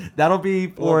 Never Well, mind. that'll be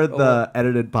for the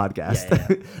edited podcast.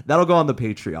 Yeah. That'll go on the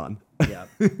Patreon. Yeah.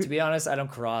 To be honest, I don't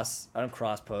cross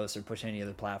post or push any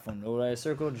other platform. Nor do I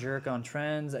circle jerk on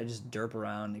trends. I just derp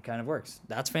around. It kind of works.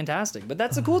 That's fantastic. But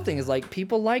that's the cool thing is like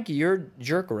people like your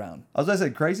jerk around. I was gonna say,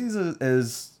 Crises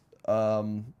is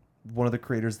one of the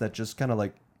creators that just kind of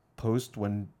like posts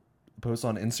on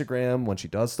Instagram when she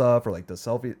does stuff or like does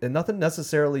selfie and nothing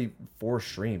necessarily for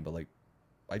stream, but like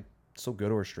I still go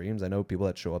to her streams. I know people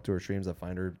that show up to her streams that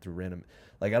find her through random.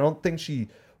 Like I don't think she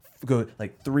go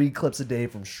like 3 clips a day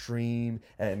from stream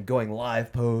and going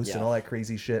live posts and all that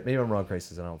crazy shit. Maybe I'm wrong,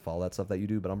 Crisis. I don't follow that stuff that you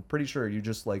do, but I'm pretty sure you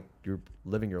just like you're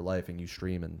living your life and you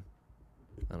stream and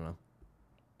I don't know.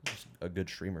 Just a good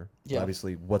streamer. Yeah.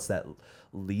 Obviously, what's that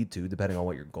lead to depending on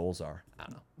what your goals are? I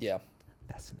don't know. Yeah.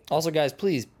 Fascinating. Also, guys,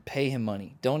 please pay him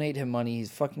money. Donate him money.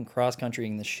 He's fucking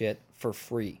cross-countrying this shit for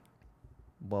free.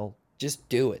 Well, Just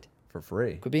do it. for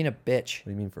free. Quit being a bitch. What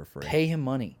do you mean for free? Pay him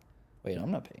money. Wait,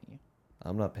 I'm not paying you.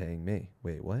 I'm not paying me.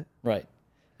 Wait, what? Right.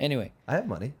 Anyway, I have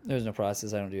money. there's no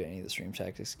process. I don't do any of the stream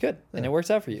tactics. Good. And it works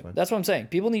out for you. That's what I'm saying.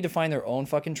 People need to find their own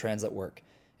fucking trends that work.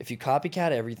 If you copycat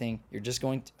everything, you're just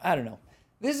going to, I don't know.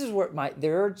 This is where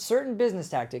there are certain business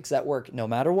tactics that work no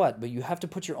matter what, but you have to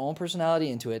put your own personality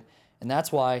into it. And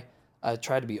that's why I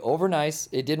tried to be over nice.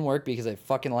 It didn't work because I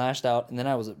fucking lashed out. And then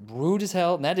I was rude as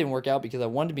hell. And that didn't work out because I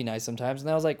wanted to be nice sometimes. And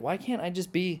I was like, why can't I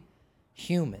just be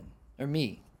human or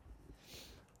me?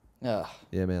 Ugh.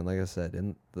 Yeah, man. Like I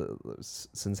said,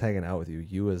 since hanging out with you,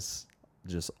 you was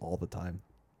just all the time.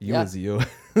 You Yeah. was you.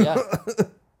 Yeah.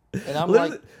 And I'm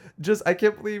Literally, like, just I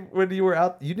can't believe when you were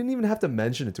out, you didn't even have to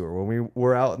mention it to her. When we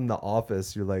were out in the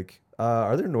office, you're like,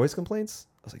 "Are there noise complaints?"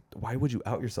 I was like, "Why would you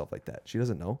out yourself like that?" She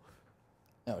doesn't know.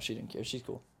 no, she didn't care. She's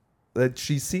cool. That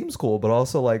she seems cool, but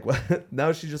also like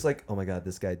now she's just like, "Oh my god,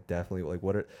 this guy definitely like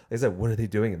what are?" Like I said, what are they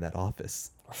doing in that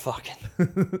office? We're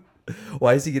fucking.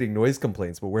 Why is he getting noise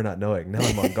complaints, but we're not knowing? Now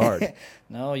I'm on guard.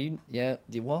 No,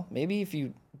 well, maybe if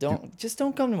you don't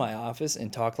come to my office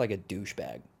and talk like a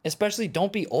douchebag. Especially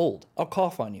don't be old. I'll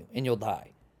cough on you and you'll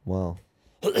die. Wow.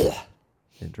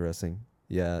 Interesting.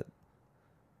 Yeah.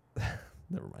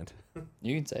 Never mind.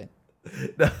 You can say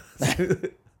it. No.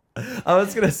 I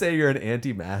was going to say you're an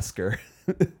anti-masker.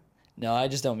 No, I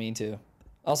just don't mean to.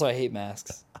 Also, I hate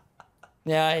masks.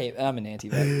 Yeah, I'm an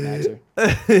anti-vaxxer.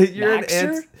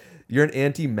 You're an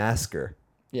anti-masker.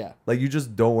 Yeah. Like you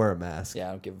just don't wear a mask. Yeah,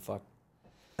 I don't give a fuck.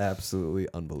 Absolutely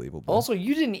unbelievable. Also,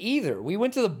 you didn't either. We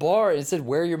went to the bar and it said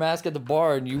wear your mask at the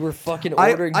bar, and you were fucking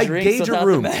ordering I drinks gauge without a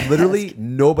room. the mask. Literally,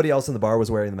 nobody else in the bar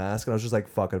was wearing the mask, and I was just like,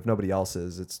 "Fuck it." If nobody else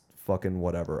is, it's fucking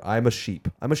whatever. I'm a sheep.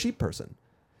 I'm a sheep person.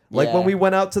 Like when Yeah. we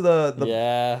went out to the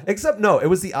Yeah. Except no, it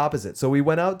was the opposite. So we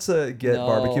went out to get No.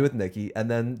 barbecue with Nikki,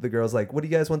 and then the girl's like, "What do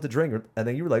you guys want to drink?" And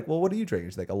then you were like, "Well, what do you drink?"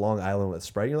 She's like, "A Long Island with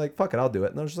Sprite." And you're like, "Fuck it, I'll do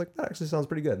it." And I was just like, "That actually sounds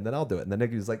pretty good." And then I'll do it. And then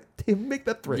Nikki was like, "Damn, make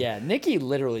that 3." Yeah, Nikki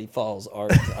literally follows our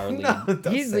lead.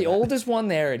 don't He's say the that. oldest one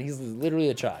there, and he's literally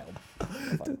a child.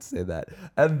 Don't say that.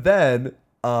 And then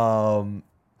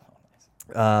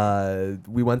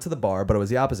we went to the bar, but it was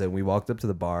the opposite. We walked up to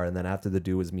the bar, and then after the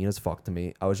dude was mean as fuck to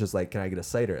me, I was just like, "Can I get a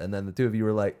cider?" And then the two of you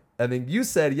were like, and then you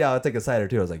said, "Yeah, I'll take a cider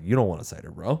too." I was like, "You don't want a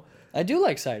cider, bro." I do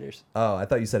like ciders. Oh, I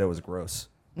thought you said it was gross.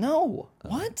 No.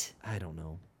 What? I don't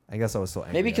know. I guess I was so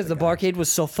angry. Maybe at because the guy. barcade was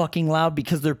so fucking loud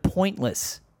because they're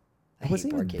pointless. I It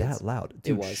wasn't hate even barcades. that loud.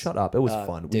 Dude, was. shut up. It was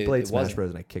fun. We dude, played it Smash wasn't. Bros.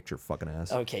 And I kicked your fucking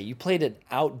ass. Okay, you played an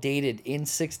outdated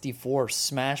N64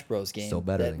 Smash Bros game Still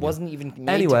better that than you. wasn't even made to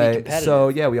be Anyway, competitive. so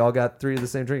yeah, we all got 3 of the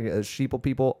same drink as sheeple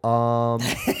people.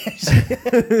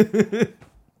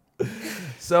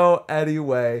 So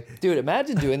anyway, Dude,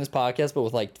 imagine doing this podcast but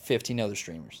with like 15 other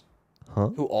streamers Huh?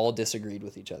 who all disagreed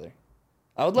with each other.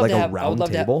 I would love Like to a have. I would round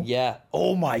love table? To have, yeah.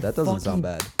 Oh my. that doesn't sound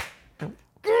bad.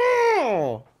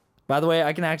 Girl. By the way,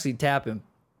 I can actually tap him.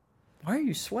 Why are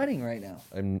you sweating right now?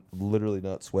 I'm literally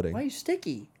not sweating. Why are you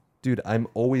sticky? Dude, I'm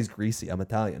always greasy. I'm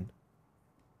Italian.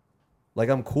 Like,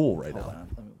 I'm cool right Hold now. on,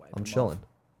 let me wipe I'm him chilling. off.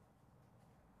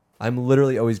 I'm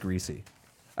literally always greasy.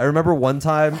 I remember one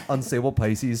time Unstable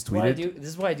Pisces tweeted. This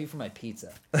is what I do for my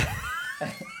pizza.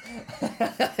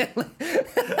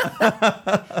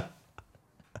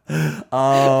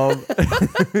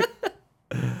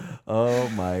 Oh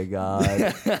my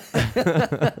God.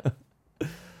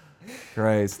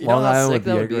 Christ. You know Long how Island sick with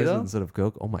that would be, Jaegers though? instead of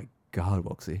Coke. Oh my God,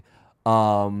 Wilksy.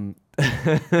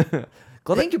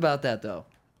 Think about that though.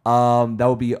 That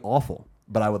would be awful,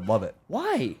 but I would love it.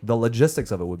 Why? The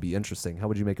logistics of it would be interesting. How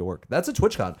would you make it work? That's a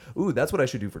TwitchCon. Ooh, that's what I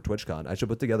should do for TwitchCon. I should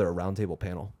put together a roundtable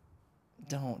panel.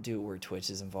 Don't do it where Twitch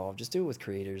is involved. Just do it with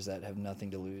creators that have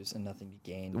nothing to lose and nothing to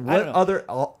gain. I What don't know. other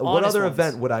Honest ones.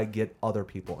 event would I get other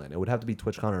people in? It would have to be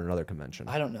TwitchCon or another convention.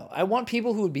 I don't know. I want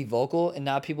people who would be vocal and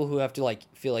not people who have to like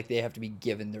feel like they have to be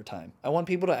given their time. I want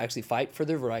people to actually fight for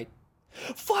their right.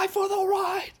 Fight for the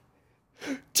right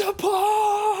to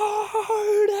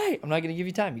party. I'm not gonna give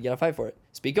you time. You gotta fight for it.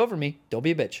 Speak over me. Don't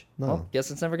be a bitch. No. Well,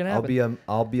 guess it's never gonna happen.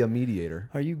 I'll be a mediator.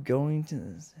 Are you going to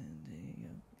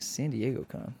San Diego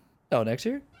Con? Oh, next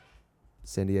year?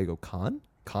 San Diego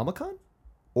Comic-Con,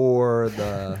 or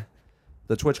the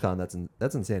TwitchCon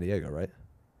that's in San Diego, right?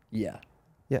 Yeah.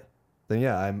 Yeah. Then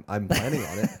yeah, I'm planning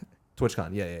on it.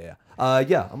 TwitchCon. Yeah.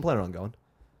 Yeah, I'm planning on going.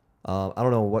 I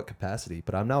don't know what capacity,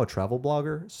 but I'm now a travel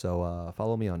blogger, so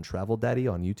follow me on Travel Daddy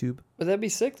on YouTube. But that'd be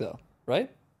sick though,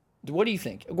 right? What do you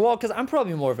think? Well, because I'm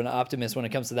probably more of an optimist when it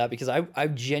comes to that because I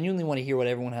genuinely want to hear what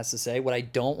everyone has to say. What I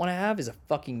don't want to have is a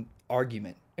fucking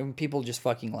argument and people just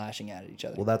fucking lashing at each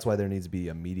other. Well, that's why there needs to be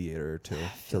a mediator too,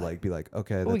 to like be like,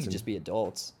 okay, Well, we that's could just be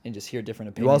adults and just hear different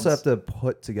you opinions. also have to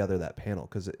put together that panel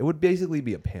because it would basically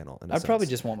be a panel. In a I'd probably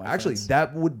sense. just want my Actually, friends.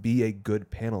 that would be a good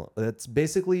panel. It's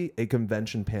basically a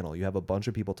convention panel. You have a bunch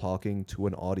of people talking to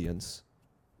an audience,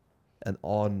 and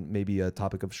on maybe a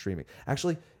topic of streaming.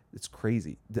 Actually, it's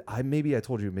crazy. I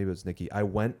told you, maybe it was Nikki. I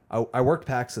worked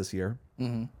PAX this year,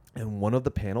 and one of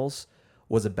the panels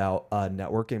was about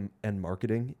networking and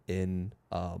marketing in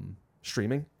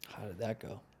streaming. How did that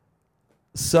go?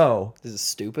 So This is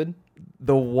stupid.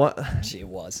 the one. Gee, it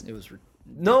was. It was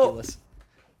No. ridiculous.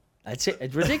 I'd say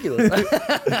it's ridiculous.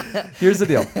 Here's the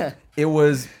deal. It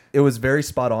was very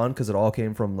spot on because it all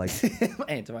came from like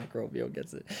Antimicrobial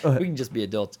gets it. We can just be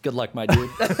adults. Good luck, my dude.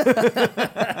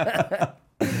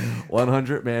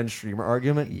 100-man streamer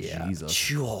argument. Jesus.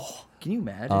 Sure. Can you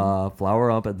imagine? Flour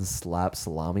up and slap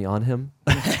salami on him.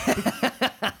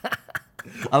 I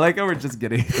like how we're just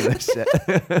getting to this shit.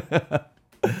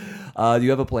 Do you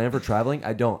have a plan for traveling?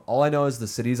 I don't. All I know is the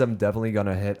cities I'm definitely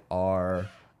gonna hit are.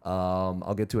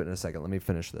 I'll get to it in a second. Let me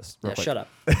finish this. Yeah, shut up.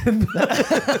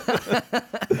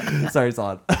 Sorry, it's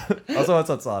on. Also,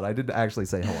 it's on. I didn't actually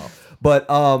say hello. But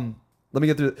let me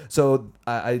get through it. So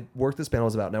I worked this panel. It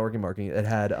was about networking marketing. It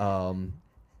had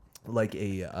like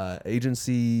a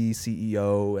agency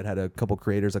CEO. It had a couple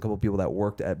creators, a couple people that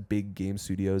worked at big game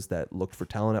studios that looked for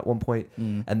talent at one point.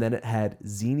 And then it had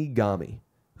Zinigami,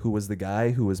 who was the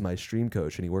guy who was my stream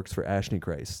coach, and he works for Ashney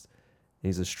Christ. And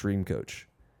he's a stream coach.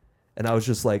 And I was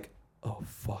just like, oh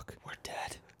fuck, We're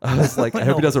dead. I was like, I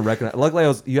hope he doesn't recognize. Luckily,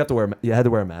 you had to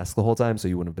wear a mask the whole time, so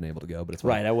you wouldn't have been able to go. But it's fine.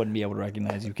 Right, I wouldn't be able to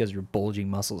recognize you because of your bulging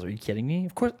muscles. Are you kidding me?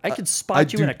 Of course, I could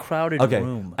spot you in a crowded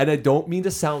room. And I don't mean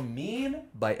to sound mean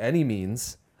by any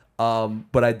means,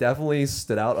 but I definitely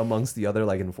stood out amongst the other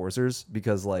like enforcers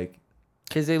because like,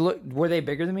 Because were they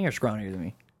bigger than me or scrawnier than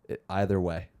me? either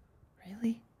way,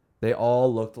 Really? they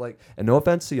all looked like. And no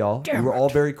offense to y'all, you Damn were it. all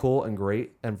very cool and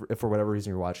great. And if for whatever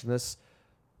reason you're watching this,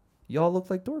 y'all look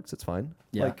like dorks. It's fine.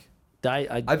 Yeah. Like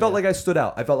I I felt like I stood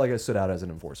out. I felt like I stood out as an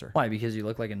enforcer. Why? Because you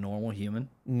look like a normal human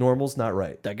Normal's not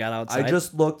right. that got outside. I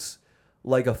just looked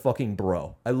like a fucking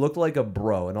bro. I looked like a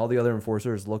bro, and all the other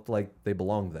enforcers looked like they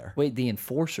belonged there. Wait, the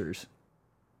enforcers.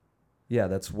 Yeah,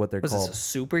 that's what they're Was called.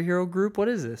 this a superhero group? What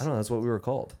is this? I don't know. That's what we were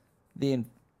called.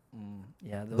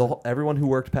 Yeah. those Everyone who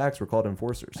worked PAX were called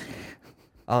enforcers.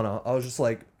 I don't know. I was just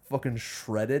like fucking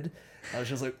shredded. I was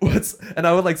just like, what's? And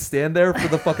I would like stand there for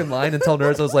the fucking line and tell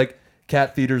nerds, I was like,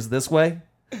 cat feeders this way.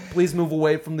 Please move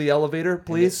away from the elevator,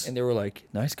 please. And they were like,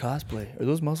 nice cosplay. Are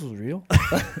those muscles real?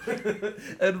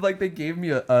 And like they gave me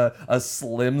a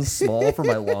slim small for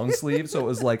my long sleeve, so it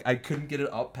was like I couldn't get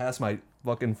it up past my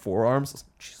fucking forearms. I was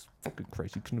like, Jesus fucking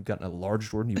Christ, you couldn't have gotten a large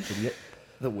Jordan, you idiot.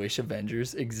 The Wish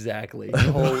Avengers. Exactly.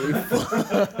 Holy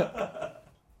fuck.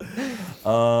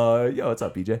 Yo, what's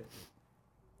up, BJ?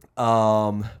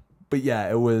 But yeah,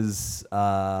 it was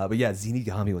but yeah,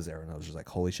 Zinigami was there and I was just like,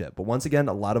 holy shit. But once again,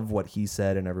 a lot of what he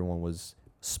said and everyone was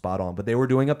spot on. But they were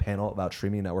doing a panel about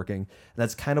streaming and networking, and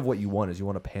that's kind of what you want, is you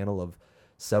want a panel of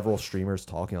several streamers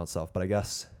talking about stuff. But I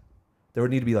guess there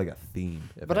would need to be like a theme.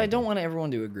 But I don't want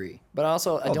everyone to agree. But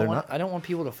also, I don't want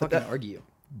people to fucking argue.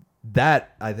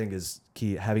 That I think is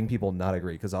key, having people not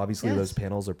agree, because obviously those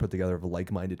panels are put together of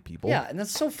like-minded people. Yeah, and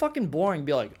that's so fucking boring.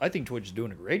 Be like, I think Twitch is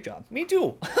doing a great job. Me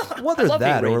too. Whether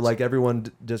that or like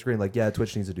everyone disagreeing, like, yeah,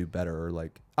 Twitch needs to do better, or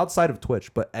like outside of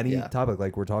Twitch, but any topic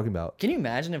like we're talking about. Can you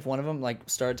imagine if one of them like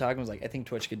started talking and was like, I think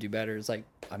Twitch could do better? It's like,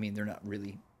 I mean, they're not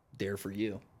really there for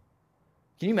you.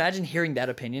 Can you imagine hearing that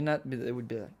opinion? It would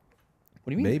be like, what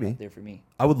do you mean? Maybe not there for me.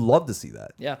 I would love to see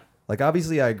that. Yeah. Like,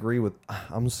 obviously, I agree with.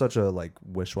 I'm such a like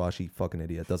wish-washy fucking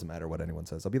idiot. It doesn't matter what anyone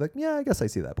says. I'll be like, yeah, I guess I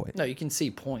see that point. No, you can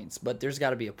see points, but there's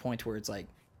got to be a point where it's like,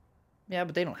 yeah,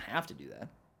 but they don't have to do that.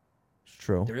 It's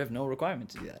true. They have no requirement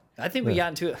to do that. I think we got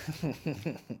into it.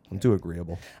 I'm too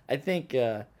agreeable. I think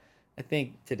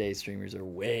today's streamers are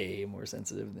way more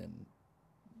sensitive than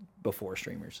before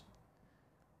streamers.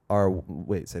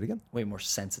 Wait, say it again. Way more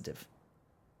sensitive.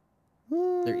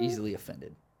 They're easily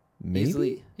offended. Maybe?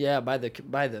 Easily, yeah, by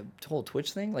the whole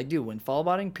Twitch thing. Like, dude, when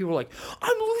followbotting, people are like,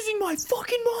 I'm losing my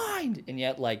fucking mind, and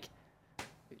yet like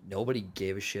nobody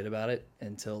gave a shit about it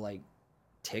until like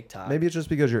TikTok. Maybe it's just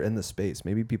because you're in the space.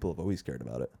 Maybe people have always cared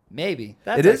about it. Maybe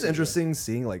it is interesting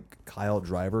seeing like Kyle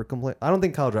Driver complain. I don't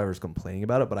think Kyle Driver's complaining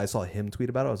about it, but I saw him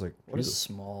tweet about it. I was like, what a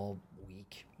small,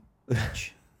 weak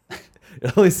bitch.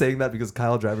 You're only saying that because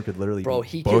Kyle Driver could literally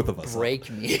eat both of us. Break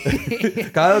me.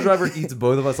 Kyle Driver eats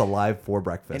both of us alive for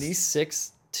breakfast. And he's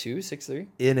 6'2", 6'3"?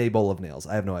 In a bowl of nails.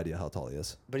 I have no idea how tall he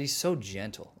is. But he's so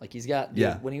gentle. Like, he's got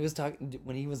when he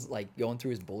was like going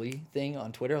through his bully thing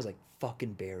on Twitter, I was like,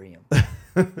 fucking bury him.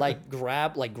 like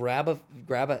grab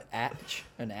an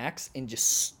axe and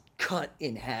just cut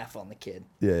in half on the kid.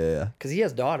 Yeah. Because he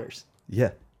has daughters.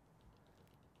 Yeah.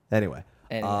 Anyway,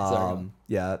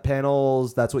 yeah,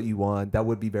 panels, that's what you want. That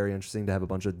would be very interesting to have a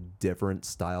bunch of different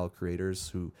style creators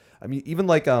who, I mean, even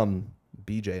like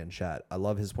BJ in chat. I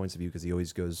love his points of view because he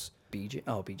always goes BJ,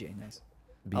 nice.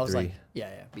 B3. I was like, yeah,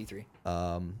 B3.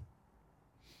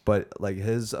 But like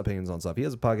his opinions on stuff. He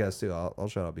has a podcast too. I'll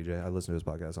shout out BJ. I listen to his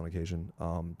podcast on occasion.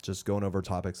 Just going over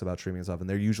topics about streaming and stuff, and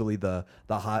they're usually the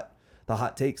hot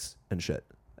takes and shit.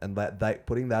 And that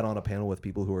putting that on a panel with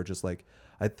people who are just like,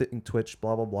 I think Twitch,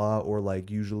 blah blah blah, or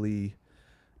like usually,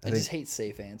 I just hate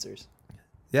safe answers.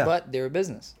 Yeah, but they're a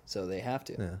business, so they have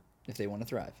to. Yeah. If they want to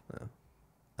thrive. Yeah.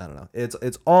 I don't know. It's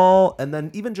all, and then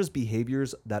even just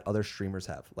behaviors that other streamers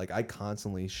have. Like, I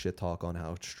constantly shit talk on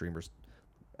how streamers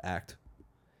act,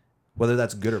 whether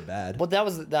that's good or bad. But that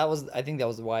was I think that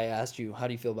was why I asked you, how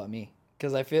do you feel about me?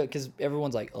 Because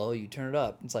everyone's like, oh, you turn it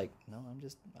up. It's like, no,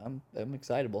 I'm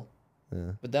excitable.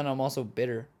 Yeah. But then I'm also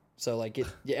bitter. So like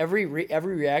every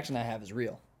reaction I have is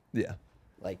real. Yeah.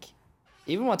 Like,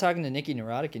 even while talking to Nikki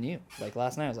Neurotic and you, like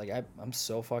last night, I was like, I'm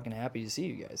so fucking happy to see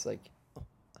you guys. Like, I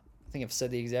think I've said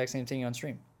the exact same thing on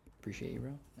stream. Appreciate you,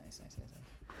 bro. Nice.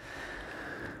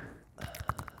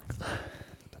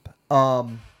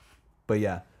 But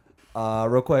yeah,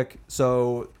 real quick.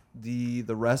 So the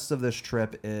rest of this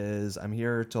trip is, I'm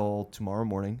here till tomorrow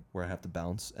morning, where I have to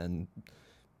bounce and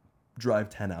drive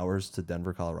 10 hours to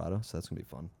Denver, Colorado. So that's gonna be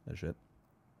fun as shit.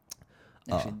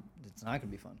 Actually, it's not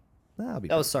gonna be fun. That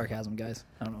was sarcasm, guys.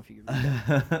 I don't know if you could read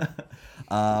that.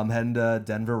 I'm heading to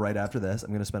Denver right after this.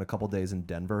 I'm gonna spend a couple days in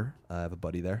Denver. I have a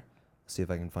buddy there. See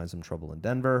if I can find some trouble in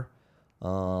Denver.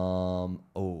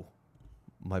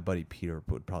 My buddy Peter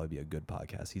would probably be a good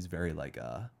podcast. He's very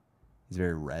he's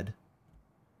very red.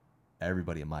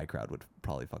 Everybody in my crowd would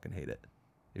probably fucking hate it.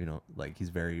 You know, like, he's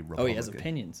very Republican. Oh, he has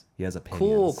opinions. He has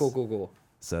opinions. Cool.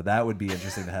 So that would be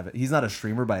interesting to have it. He's not a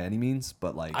streamer by any means,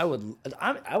 but like, I would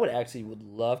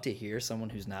love to hear someone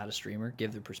who's not a streamer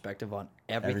give their perspective on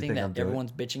everything that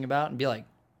everyone's bitching about and be like,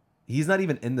 he's not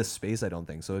even in the space, I don't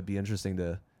think. So it'd be interesting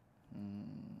to.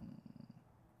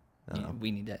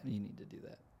 You need to do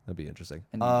that. That'd be interesting.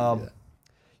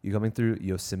 You coming through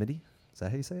Yosemite? Is that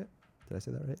how you say it? Did I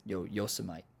say that right?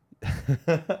 Yosemite.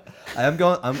 I am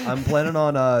going. I'm planning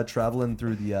on traveling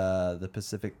through the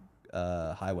Pacific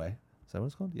Highway. Is that what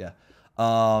it's called? Yeah.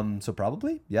 So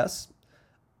probably yes.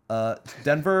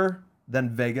 Denver, then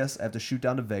Vegas. I have to shoot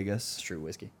down to Vegas. It's true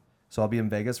whiskey. So I'll be in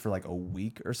Vegas for like a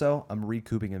week or so. I'm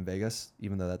recouping in Vegas,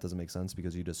 even though that doesn't make sense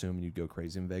because you'd assume you'd go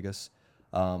crazy in Vegas.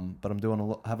 But I'm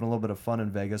having a little bit of fun in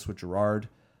Vegas with Gerard.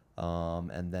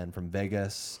 And then from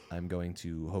Vegas, I'm going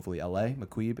to hopefully LA,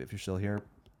 McQueeb, if you're still here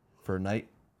for a night,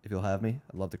 if you'll have me.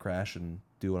 I'd love to crash and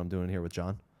do what I'm doing here with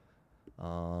John.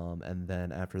 And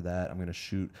then after that, I'm going to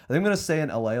shoot. I think I'm going to stay in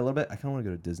LA a little bit. I kind of want to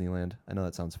go to Disneyland. I know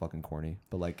that sounds fucking corny,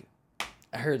 but like,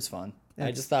 I heard it's fun.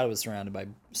 I just thought it was surrounded by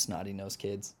snotty nosed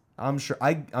kids. I'm sure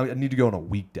I need to go on a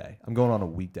weekday. I'm going on a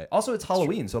weekday. Also, it's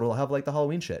Halloween, so it'll have like the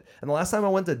Halloween shit. And the last time I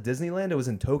went to Disneyland, it was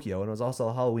in Tokyo, and it was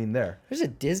also Halloween there. There's a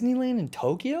Disneyland in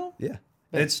Tokyo? Yeah.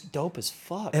 It's dope as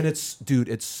fuck. And it's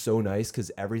so nice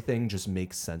because everything just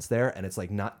makes sense there, and it's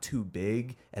like not too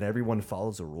big, and everyone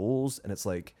follows the rules, and it's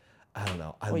like, I don't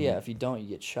know. Yeah, if you don't, you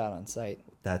get shot on sight.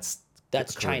 That's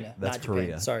China, that's not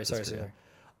Korea. Japan. Sorry.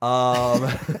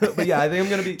 But yeah, I think I'm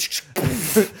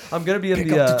gonna be in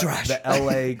the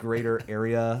LA greater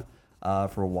area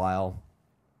for a while,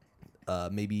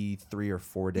 maybe 3 or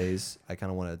 4 days. I kind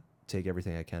of want to take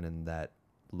everything I can in that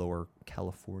lower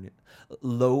California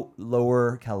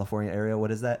area.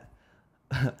 What is that?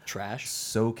 Trash.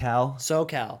 SoCal.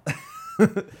 SoCal.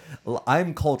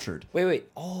 I'm cultured. Wait.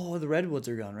 Oh, the redwoods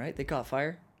are gone, right? They caught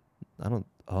fire. I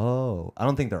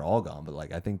don't think they're all gone, but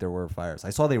like I think there were fires. I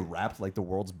saw they wrapped like the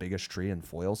world's biggest tree in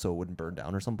foil so it wouldn't burn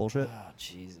down or some bullshit. Oh,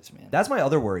 Jesus, man. That's my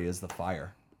other worry is the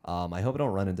fire. I hope I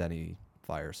don't run into any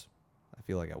fires. I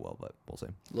feel like I will, but we'll see.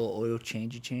 A little oil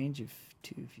change, if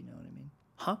you know what I mean.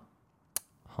 Huh?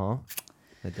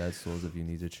 My dad stores if you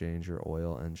need to change your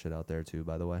oil and shit out there too,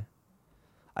 by the way.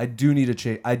 I do need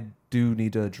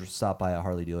to stop by a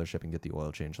Harley dealership and get the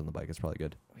oil changed on the bike. It's probably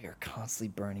good. We are constantly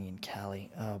burning in Cali.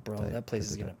 Oh, bro, that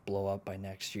place is going to blow up by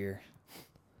next year.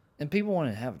 And people want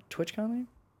to have a TwitchCon there?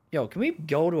 Yo, can we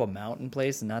go to a mountain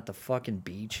place and not the fucking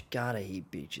beach? God, I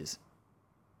hate beaches.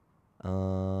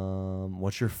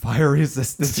 What's your fire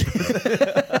resistance?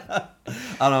 I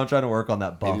don't know. I'm trying to work on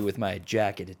that buff. Maybe with my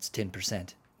jacket, it's 10%. And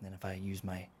then if I use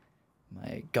my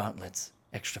gauntlets,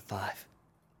 extra 5.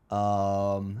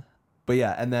 But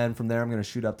yeah, and then from there I'm gonna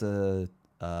shoot up to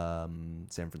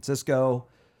San Francisco,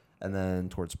 and then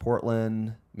towards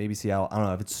Portland, maybe Seattle. I don't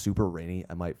know if it's super rainy.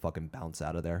 I might fucking bounce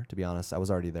out of there. To be honest, I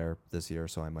was already there this year,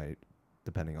 so I might,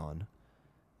 depending on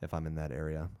if I'm in that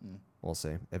area. We'll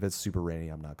see. If it's super rainy,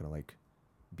 I'm not gonna like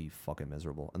be fucking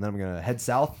miserable. And then I'm gonna head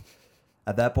south.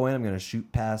 At that point, I'm gonna shoot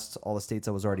past all the states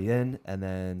I was already in, and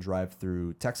then drive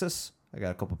through Texas. I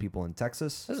got a couple people in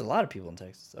Texas. There's a lot of people in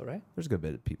Texas, though, right? There's a good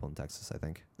bit of people in Texas, I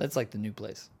think. That's like the new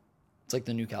place. It's like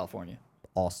the new California.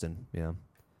 Austin, yeah.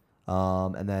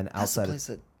 And then outside That's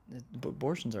the place that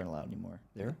abortions aren't allowed anymore.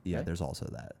 There? Yeah, right? there's also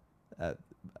that.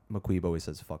 McQueeb always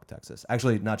says fuck Texas.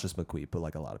 Actually, not just McQueeb, but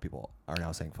like a lot of people are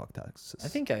now saying fuck Texas. I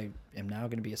think I am now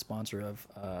going to be a sponsor of,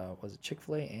 was it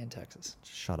Chick-fil-A and Texas?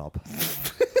 Shut up.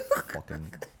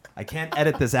 Fucking. I can't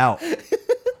edit this out.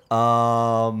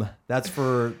 That's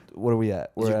for, what are we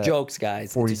at? Those are jokes,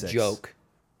 guys. 46. It's a joke.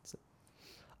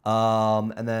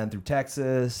 And then through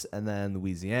Texas, and then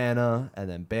Louisiana, and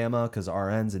then Bama, because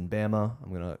RN's in Bama. I'm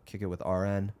going to kick it with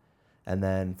RN. And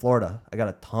then Florida. I got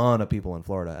a ton of people in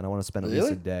Florida, and I want to spend at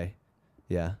least a day.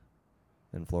 Yeah,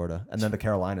 in Florida. And then the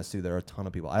Carolinas, too. There are a ton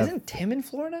of people. Isn't Tim in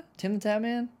Florida? Tim the Tap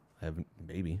Man? I haven't,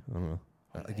 maybe. I don't know.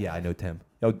 Yeah, I know Tim.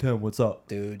 Yo, Tim, what's up?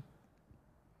 Dude.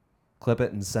 Clip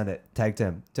it and send it. Tag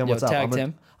Tim. Tim, Yo, what's up? tag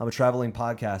Tim. I'm a traveling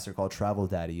podcaster called Travel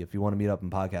Daddy. If you want to meet up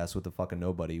and podcast with the fucking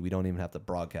nobody, we don't even have to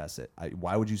broadcast it.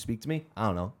 Why would you speak to me? I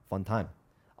don't know. Fun time.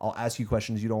 I'll ask you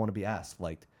questions you don't want to be asked.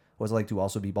 Like, what's it like to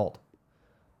also be bald?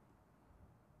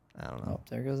 I don't know. Oh,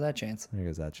 there goes that chance. There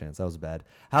goes that chance. That was bad.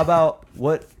 How about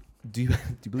what do you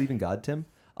believe in God, Tim?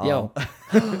 Yo,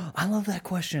 I love that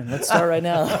question. Let's start right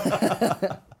now.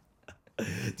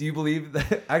 Do you believe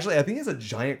that? Actually, I think he has a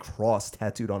giant cross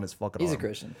tattooed on his fucking arm. He's a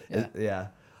Christian. Yeah. Yeah.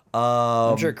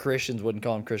 I'm sure Christians wouldn't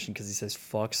call him Christian because he says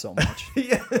fuck so much.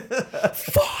 Yeah.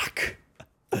 Fuck.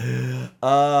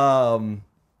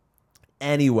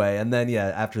 Anyway, and then yeah,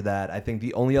 after that, I think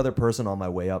the only other person on my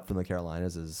way up from the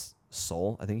Carolinas is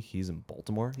Soul. I think he's in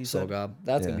Baltimore. Soul God.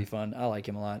 That's gonna be fun. I like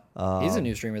him a lot. He's a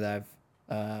new streamer that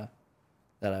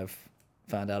I've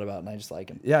found out about, and I just like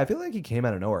him. Yeah, I feel like he came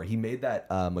out of nowhere. He made that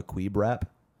McQueeb rap.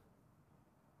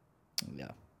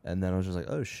 Yeah. And then I was just like,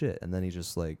 oh shit. And then he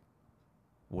just like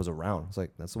was around. It's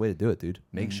like, that's the way to do it, dude.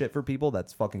 Make shit for people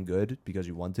that's fucking good because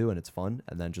you want to and it's fun,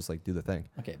 and then just like do the thing.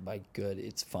 Okay, by good,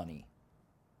 it's funny.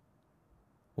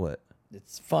 What?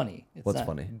 It's funny. It's What's not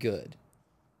funny? Good.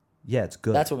 Yeah, it's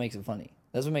good. That's what makes it funny.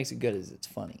 That's what makes it good is it's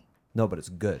funny. No, but it's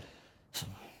good.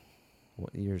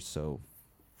 What? You're so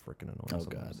freaking annoying. Oh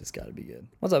sometimes. God, it's got to be good.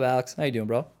 What's up, Alex? How you doing,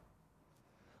 bro?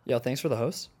 Yo, thanks for the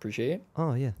host. Appreciate it.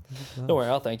 Oh yeah. Don't worry,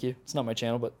 I'll thank you. It's not my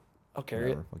channel, but I'll carry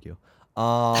Whatever, fuck you.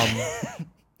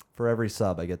 For every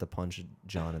sub, I get to punch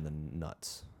John in the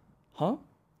nuts. it. Huh?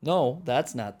 No,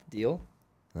 that's not the deal.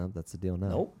 No, that's the deal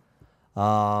now.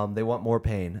 Nope. They want more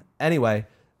pain. Anyway,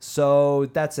 so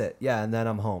that's it. Yeah, and then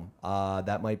I'm home.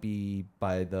 That might be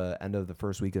by the end of the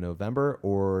first week of November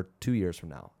or 2 years from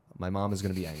now. My mom is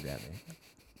going to be angry at me.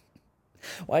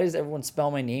 Why does everyone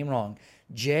spell my name wrong?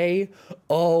 Jon.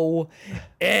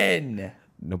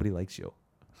 Nobody likes you.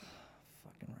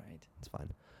 Fucking right. It's fine.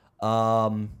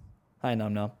 Hi,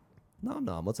 Nom Nom. Nom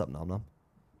Nom. What's up, Nom Nom?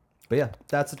 But yeah,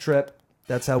 that's a trip.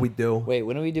 That's how we do. Wait,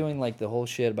 when are we doing like the whole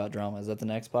shit about drama? Is that the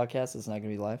next podcast? It's not going to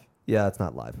be live? Yeah, it's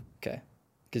not live. Okay.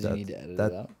 Because you need to edit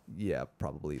it out. Yeah,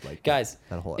 probably. Like Guys,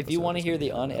 that whole if you want to hear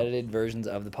the unedited versions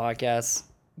of the podcast,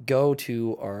 go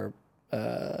to our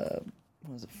what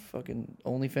was it, fucking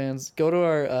OnlyFans. Go to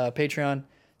our Patreon,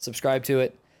 subscribe to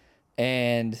it,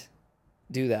 and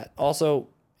do that. Also,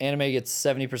 Anime gets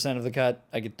 70% of the cut.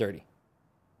 I get 30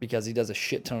 because he does a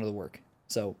shit ton of the work.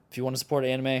 So if you want to support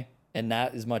Anime and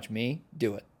not as much me,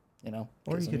 do it. You know,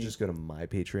 or you could just go to my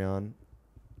Patreon.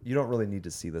 You don't really need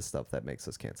to see the stuff that makes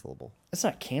us cancelable. It's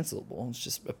not cancelable. It's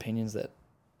just opinions that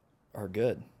are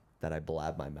good. That I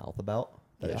blab my mouth about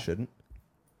that I shouldn't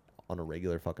on a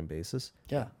regular fucking basis.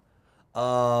 Yeah.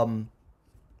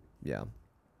 Yeah.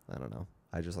 I don't know.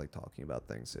 I just like talking about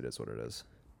things. It is what it is.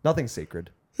 Nothing sacred.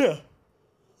 Yeah.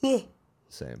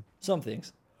 Same. Some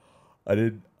things.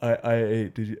 Did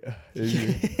you?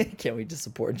 Can't we just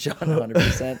support John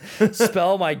 100%?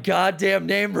 Spell my goddamn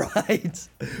name right.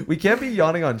 We can't be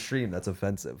yawning on stream. That's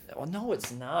offensive. Well, no,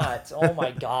 it's not. Oh my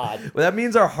god. Well, that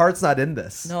means our heart's not in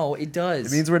this. No, it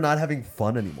does. It means we're not having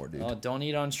fun anymore, dude. Oh, don't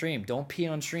eat on stream. Don't pee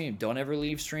on stream. Don't ever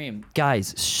leave stream.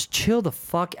 Guys, chill the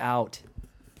fuck out.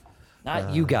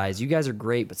 Not you guys. You guys are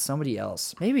great, but somebody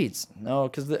else. Maybe it's no,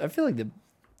 because I feel like the.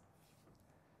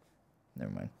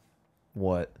 Never mind.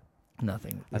 What?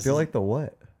 Nothing. I feel like the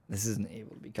what? This isn't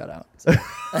able to be cut out. So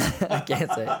I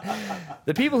can't say it.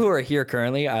 The people who are here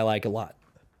currently, I like a lot.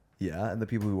 Yeah, and the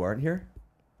people who aren't here?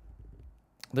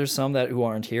 There's some who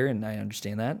aren't here, and I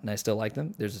understand that, and I still like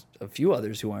them. There's a few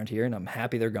others who aren't here, and I'm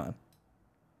happy they're gone.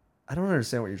 I don't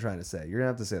understand what you're trying to say. You're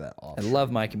going to have to say that off. I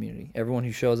love my community. Everyone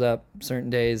who shows up certain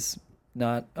days,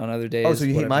 not on other days. Oh, so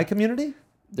you whatever. hate my community?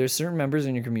 There's certain members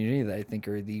in your community that I think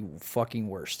are the fucking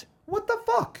worst. What the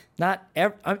fuck? Not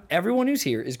everyone who's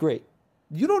here is great.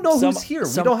 You don't know who's here.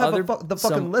 We don't have the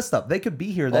fucking list up. They could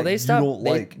be here that they you stopped, don't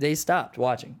like. They stopped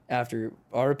watching after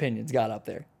our opinions got up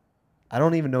there. I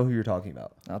don't even know who you're talking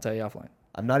about. I'll tell you offline.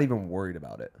 I'm not even worried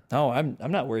about it. No, I'm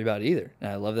not worried about it either.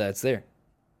 And I love that it's there.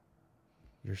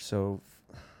 You're so...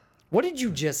 What did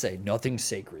you just say? Nothing's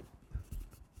sacred.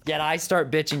 Yet I start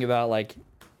bitching about like...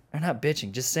 Or not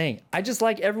bitching, just saying. I just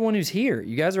like everyone who's here.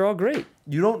 You guys are all great.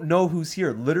 You don't know who's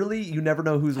here. Literally, you never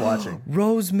know who's watching.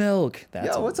 Rose Milk.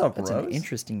 What's up, Rose? Rose? That's an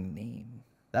interesting name.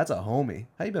 That's a homie.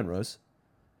 How you been, Rose?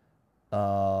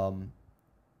 I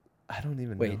don't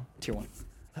even know. Wait, tier 1.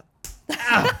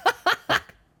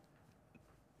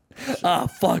 Ah,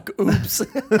 fuck. Oops.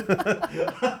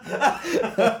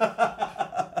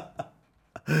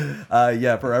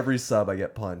 Yeah, for every sub, I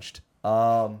get punched.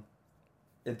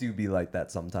 It do be like that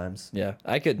sometimes. Yeah,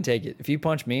 I couldn't take it. If you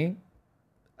punch me...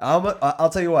 I'll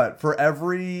tell you what. For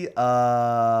every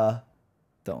Don't.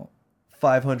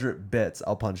 500 bits,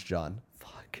 I'll punch John.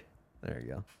 Fuck. There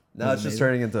you go. Now it's just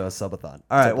turning into a subathon.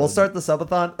 All right, we'll start the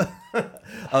subathon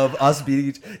of us beating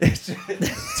each... It's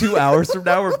just 2 hours from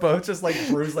now, we're both just like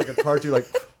bruised like a cartoon, like...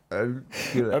 I'm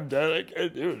dead. I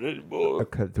can't do it anymore.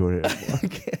 I can't do it anymore.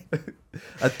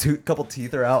 A couple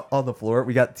teeth are out on the floor.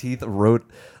 We got teeth wrote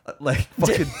like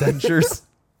fucking dentures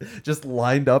just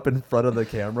lined up in front of the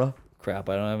camera. Crap,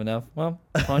 I don't have enough. Well,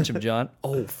 punch him, John.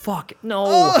 Oh, fuck. No.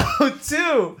 Oh, 2.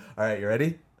 All right, you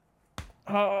ready?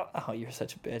 Oh, you're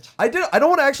such a bitch. I don't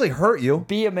want to actually hurt you.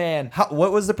 Be a man.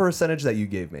 What was the percentage that you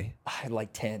gave me? I had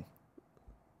like 10.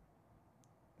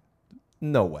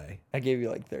 No way. I gave you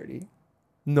like 30.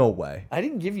 No way. I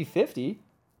didn't give you 50.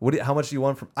 How much do you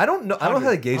want from... I don't know. I don't know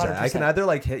how to gauge that. I can either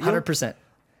like hit you... 100%.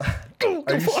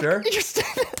 Are you sure?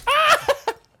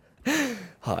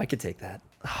 Oh, I could take that.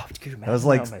 Oh, dude,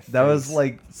 that was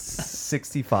like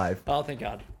 65. Oh, thank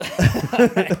God.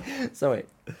 So wait.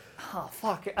 Oh,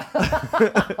 fuck.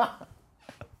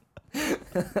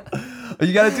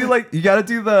 You gotta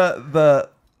do the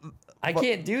I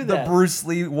can't do that. The Bruce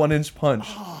Lee 1-inch punch.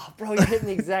 Oh, bro, you're hitting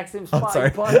the exact same spot. sorry.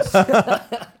 You punched.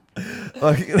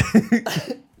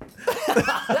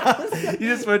 You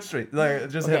just switched me. Like,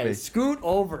 just hit me. Scoot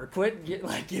over. Quit.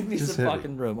 Give me Just some hit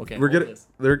fucking room. Okay. We're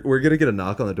gonna get a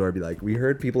knock on the door. And be like, we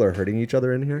heard people are hurting each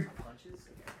other in here.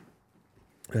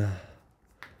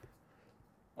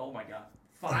 Oh my God.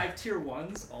 5 tier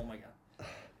 1s. Oh my God.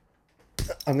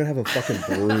 I'm gonna have a fucking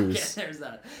bruise. There's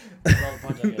that. That's all the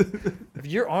punch I get. If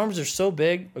your arms are so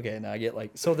big, okay, now I get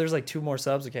like there's like 2 more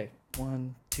subs. Okay,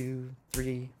 1, 2,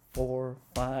 3, 4,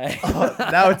 5. Oh,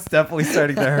 now it's definitely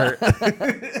starting to hurt.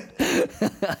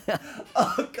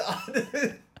 Oh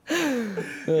God.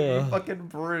 fucking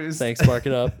bruise. Thanks, spark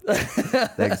it up.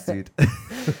 Thanks, dude.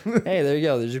 Hey, there you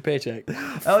go. There's your paycheck.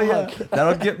 Hell yeah.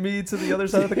 That'll get me to the other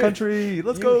side of the country.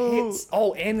 Let's go.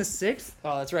 Oh, and the 6th?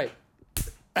 Oh, that's right.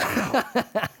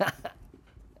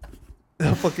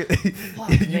 Fucking,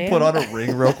 you man. put on a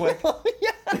ring real quick. Oh, yeah.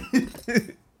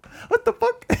 What the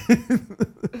fuck?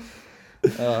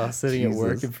 Sitting at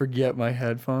work Jesus. and forget my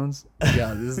headphones.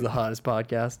 Yeah, this is the hottest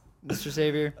podcast. Mr.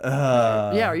 Savior.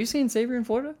 Yeah, are you seeing Savior in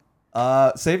Florida?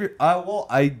 Savior. Well,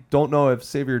 I don't know if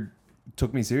Savior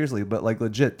took me seriously, but like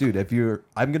legit, dude.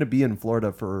 I'm gonna be in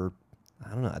Florida for, I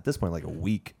don't know, at this point like a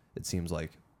week. It seems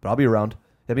like, but I'll be around.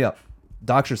 Hit me up.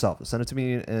 Dox yourself. Send it to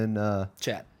me in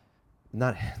Chat.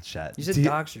 not chat. You said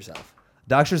dox yourself.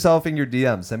 Dox yourself in your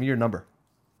DM. Send me your number.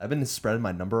 I've been spreading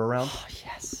my number around. Oh,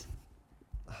 yes.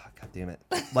 Oh, God damn it!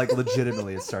 Like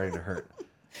legitimately, it's starting to hurt.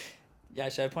 Yeah,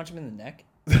 should I punch him in the neck?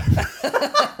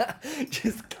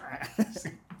 Just.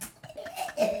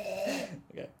 Okay.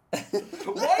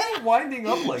 Why are you winding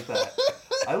up like that?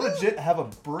 I legit have a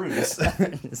bruise.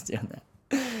 Just doing that.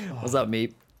 What's up,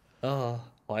 Meep? Oh,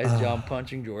 why is John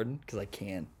punching Jordan? Because I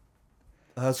can.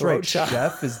 That's Throat right. chop.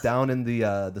 Chef is down in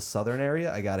the southern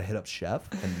area. I gotta hit up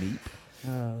Chef and Meep.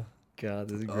 Oh, God,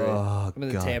 this is great. Oh, I'm in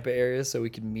the God. Tampa area, so we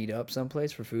can meet up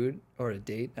someplace for food or a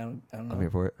date. I don't know. I'm here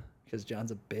for it. Because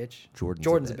John's a bitch.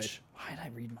 Jordan's a a bitch. bitch. Why did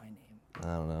I read my name?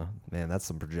 I don't know. Man, that's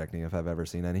some projecting if I've ever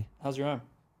seen any. How's your arm?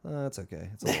 It's okay.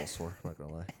 It's a little sore. I'm not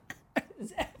gonna lie.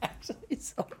 It's actually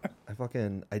so hard. I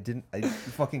fucking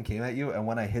came at you, and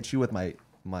when I hit you with my hit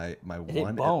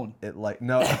one bone. it like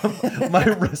no, my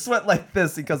wrist went like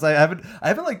this because I haven't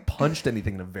like punched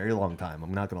anything in a very long time.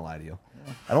 I'm not gonna lie to you.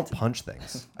 I don't punch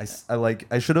things. I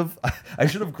should have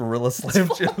gorilla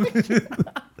slammed you.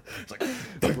 It's like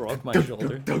Broke my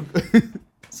shoulder.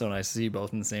 So nice to see you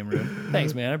both in the same room.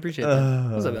 Thanks, man. I appreciate that.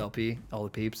 What's up, LP? All the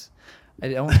peeps. I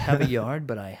don't have a yard,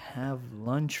 but I have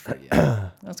lunch for you.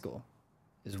 That's cool.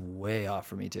 It's way off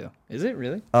for me too. Is it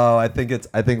really? Oh, I think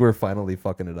we're finally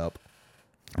fucking it up.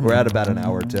 We're at about an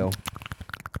hour too.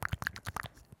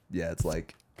 Yeah, it's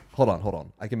like, hold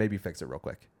on. I can maybe fix it real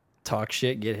quick. Talk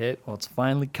shit, get hit. Well, it's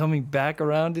finally coming back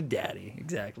around to daddy.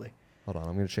 Exactly. Hold on,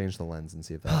 I'm gonna change the lens and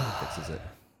see if that fixes it.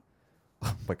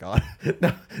 Oh my god!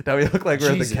 Now we look like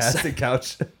we're Jesus. at the casting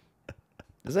couch. This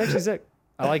is actually sick.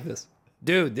 I like this.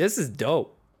 Dude, this is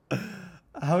dope.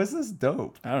 How is this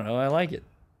dope? I don't know. I like it.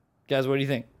 Guys, what do you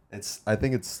think? I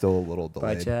think it's still a little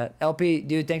Bye, delayed. chat. LP,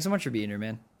 dude, thanks so much for being here,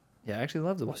 man. Yeah, I actually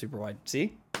love the super wide.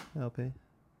 See? LP.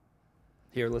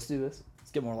 Here, let's do this. Let's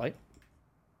get more light.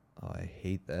 Oh, I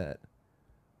hate that.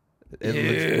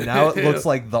 Now it looks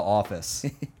like The Office.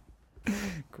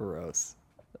 Gross.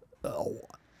 Oh.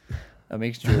 That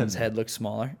makes Jordan's head look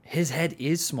smaller. His head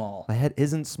is small. My head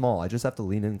isn't small. I just have to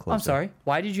lean in closer. I'm sorry.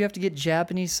 Why did you have to get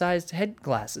Japanese-sized head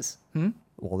glasses?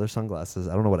 Well, they're sunglasses.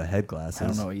 I don't know what a head glass is. I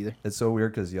don't know either. It's so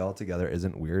weird because y'all together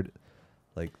isn't weird.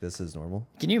 Like, this is normal.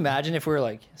 Can you imagine if we were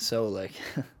like, so like...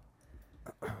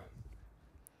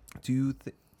 Do you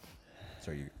think...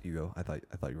 Sorry, you go. I thought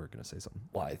you were going to say something.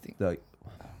 Why I think... Like,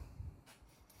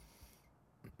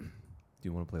 do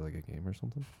you want to play like a game or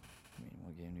something? I mean,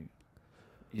 what game do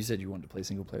you said you wanted to play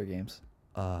single-player games.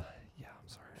 Yeah, I'm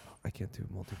sorry. I can't do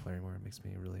multiplayer anymore. It makes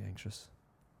me really anxious.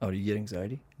 Oh, do you get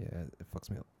anxiety? Yeah, it fucks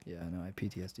me up. Yeah, I know. I have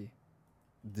PTSD.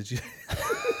 Did you...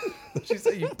 Did you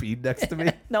say you peed next to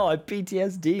me? No, I have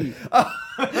PTSD.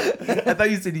 I thought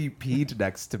you said you peed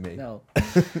next to me. No.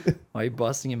 Why are you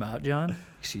busting him out, John?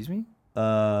 Excuse me?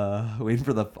 Waiting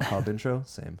for the hub intro.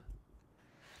 Same.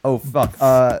 Oh fuck.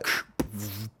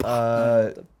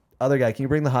 Other guy, can you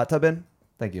bring the hot tub in?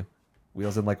 Thank you.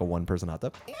 Wheels in like a one-person hot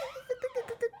tub.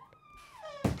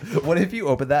 What if you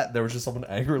opened that? There was just someone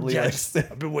angrily. Yes.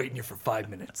 I've been waiting here for 5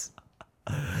 minutes.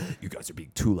 You guys are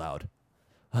being too loud.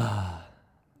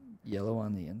 Yellow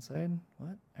on the inside?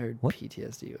 What? I heard What?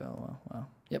 PTSD. Oh, wow.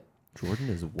 Yep. Jordan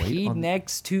is way Peed on.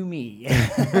 next to me.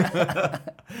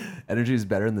 Energy is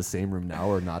better in the same room now,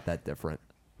 or not that different.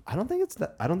 I don't think it's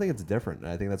different. And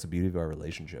I think that's the beauty of our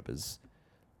relationship is,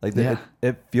 like, Yeah.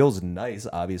 it feels nice,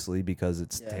 obviously, because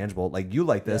it's tangible. Like you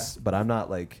like this, but I'm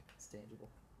not like. It's tangible.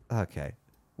 Okay.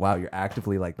 Wow, you're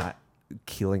actively like not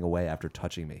keeling away after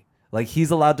touching me. Like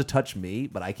he's allowed to touch me,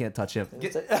 but I can't touch him.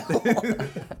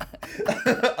 I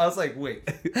was like, wait.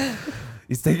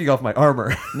 He's taking off my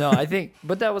armor. No, I think,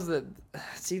 but that was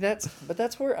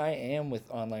that's where I am with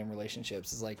online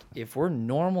relationships. Is like, if we're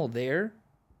normal there,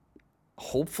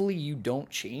 hopefully you don't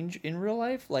change in real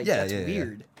life. Like, that's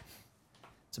weird.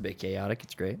 It's a bit chaotic.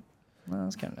 It's great. Well,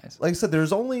 it's kind of nice. Like I said,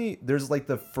 there's like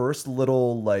the first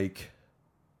little, like,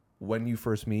 when I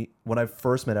first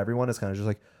met everyone, it's kind of just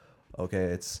like, okay,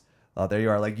 it's Oh, there you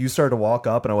are. Like you started to walk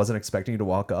up, and I wasn't expecting you to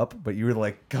walk up, but you were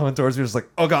like coming towards me, just like,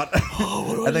 oh god.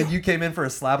 And then you came in for a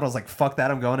slap, and I was like, fuck that,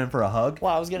 I'm going in for a hug.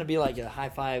 Well, I was gonna be like a high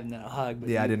five and then a hug. But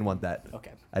Yeah, I didn't want that.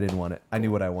 Okay. I didn't want it. I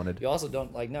knew what I wanted. You also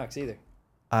don't like Nux either.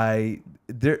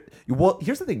 Well,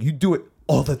 here's the thing. You do it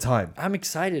all the time. I'm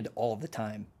excited all the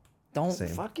time. Don't Same.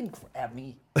 fucking grab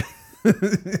me.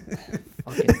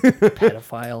 Fucking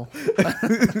pedophile.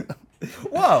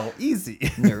 Whoa, easy.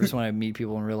 Nervous when I meet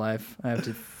people in real life. I have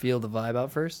to feel the vibe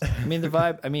out first. I mean, the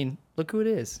vibe. I mean, look who it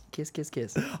is. Kiss, kiss,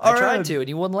 kiss. I tried to, and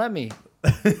he wouldn't let me.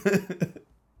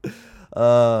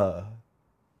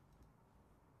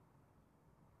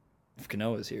 If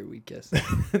Kanoa was here, we'd kiss.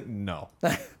 No.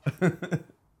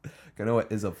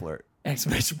 Kanoa is a flirt.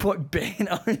 Exclamation point, ban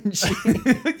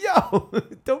RNG. Yo,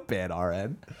 don't ban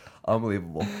RN.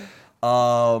 Unbelievable.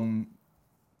 But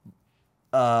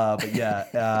yeah,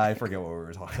 I forget what we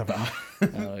were talking about.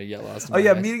 Oh, you got lost in Oh my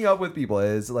yeah, eyes. meeting up with people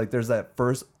is like there's that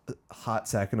first hot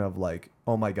second of like,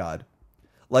 oh my god,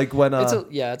 like when It's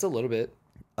a little bit.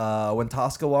 when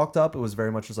Tosca walked up, it was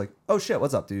very much just like, oh shit,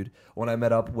 what's up, dude? When I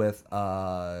met up with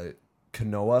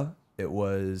Kanoa, it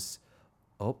was,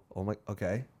 oh my,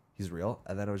 okay, he's real.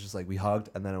 And then it was just like we hugged,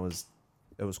 and then it was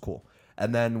cool.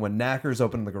 And then when Knackers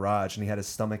opened the garage and he had his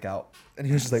stomach out, and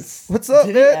he was just like, "What's up,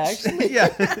 Did he bitch?" actually?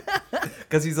 Yeah,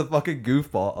 because he's a fucking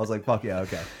goofball. I was like, "Fuck yeah,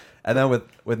 okay." And then with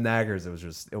Knackers,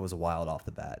 it was wild off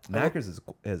the bat. Knackers is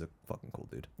a fucking cool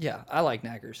dude. Yeah, I like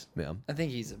Knackers. Yeah. I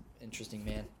think he's an interesting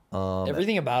man. Um,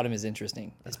 Everything about him is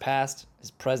interesting. His past,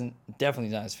 his present,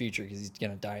 definitely not his future because he's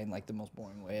gonna die in like the most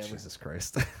boring way ever. Jesus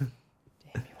Christ. Damn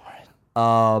you,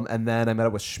 Warren. And then I met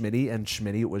up with Schmitty, and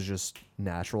Schmitty was just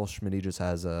natural. Schmitty just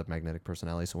has a magnetic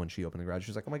personality. So when she opened the garage, she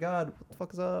was like, "Oh my god, what the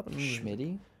fuck is up?" And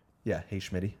Schmitty? yeah, hey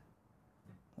Schmitty.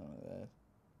 Oh,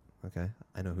 Okay,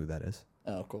 I know who that is.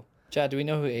 oh, cool. Chad, do we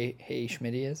know who Hey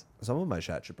Schmitty is? Some of my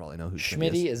chat should probably know who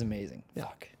Schmitty is. is amazing.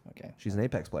 Fuck. Okay. She's an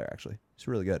Apex player, actually. She's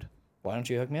really good. Why don't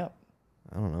you hook me up?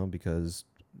 I don't know, because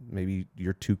maybe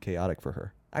you're too chaotic for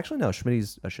her. Actually, no,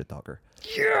 Schmitty's a shit talker.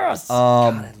 Yes.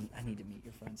 God, I need to meet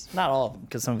your friends. Not all of them,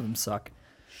 because some of them suck.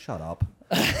 Shut up.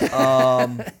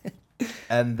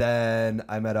 And then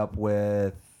I met up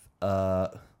with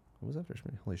what was after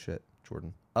Schmitty? Holy shit,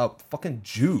 Jordan. Oh, fucking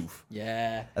Juve.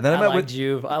 Yeah. And then I met like with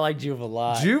Juve. I like Juve a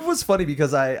lot. Juve was funny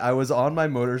because I was on my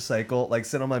motorcycle, like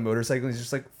sitting on my motorcycle, and he's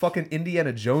just like, fucking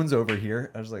Indiana Jones over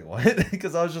here. I was like, what?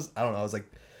 Because I was just, I don't know, I was like,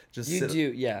 just You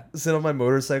do, yeah. sit on my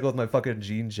motorcycle with my fucking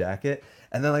jean jacket.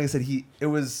 And then, like I said, it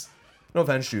was, no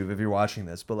offense, Juve, if you're watching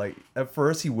this, but like at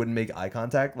first he wouldn't make eye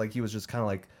contact. Like he was just kind of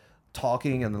like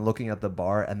talking and then looking at the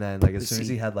bar. And then like as soon as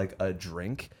he had like a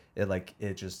drink,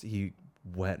 he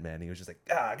went, man. He was just like,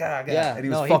 gah, gah, gah. Yeah. And he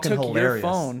was no, fucking he took hilarious.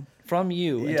 your phone from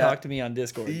you and Yeah. talked to me on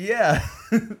Discord. Yeah.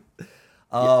 I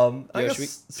Yo,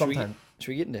 guess sometime. Should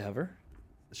we get into Hover?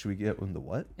 Should we get into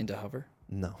what? Into Hover?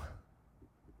 No.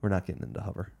 We're not getting into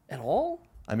Hover. At all?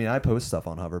 I mean, I post stuff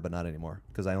on Hover, but not anymore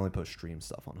because I only post stream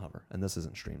stuff on Hover, and this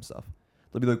isn't stream stuff.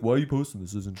 They'll be like, "Why are you posting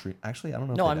this? Isn't stream?" Actually, I don't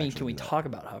know. No, if I they'd mean, actually can we do that. talk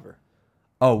about Hover?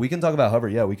 Oh, we can talk about Hover.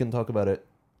 Yeah, we can talk about it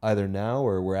either now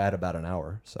or we're at about an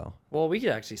hour. So Well, we could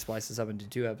actually splice this up into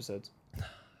 2 episodes.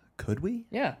 could we?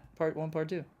 Yeah, part 1, part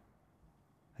 2.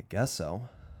 I guess so.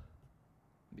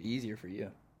 It'd be easier for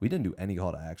you. We didn't do any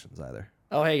call to actions either.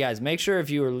 Oh, hey guys, make sure if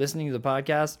you are listening to the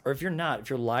podcast, or if you're not, if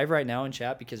you're live right now in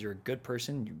chat because you're a good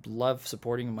person, you love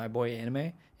supporting my boy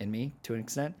Anime and me to an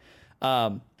extent,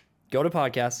 go to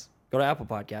podcasts, go to Apple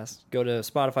Podcasts, go to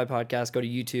Spotify Podcasts, go to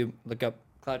YouTube, look up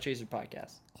Clout Chaser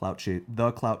Podcast.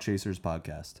 The Clout Chasers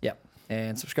podcast. Yep.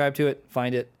 And subscribe to it,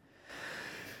 find it,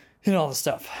 and all the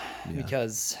stuff. Yeah.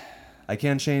 Because I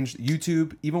can't change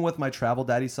YouTube, even with my Travel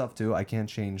Daddy stuff too. I can't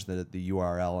change the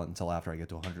URL until after I get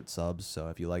to 100 subs. So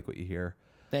if you like what you hear,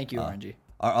 thank you, RNG.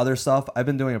 our other stuff, I've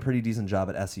been doing a pretty decent job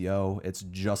at SEO. It's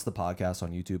just the podcast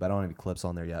on YouTube. I don't have any clips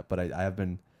on there yet, but I have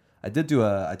been. I did do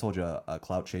I told you a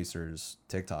Clout Chasers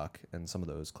TikTok and some of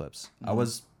those clips. I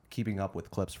was keeping up with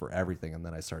clips for everything, and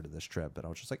then I started this trip, and I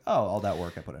was just like, oh, all that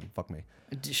work I put in, fuck me.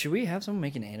 Should we have someone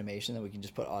make an animation that we can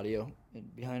just put audio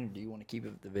behind, or do you want to keep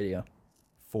it with the video?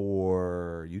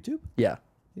 For YouTube? Yeah.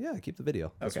 Yeah, keep the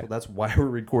video. Okay. That's why we're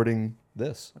recording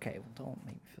this. Okay, well, don't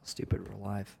make me feel stupid. We're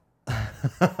live.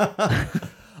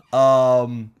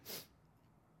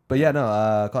 But yeah,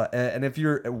 no. And if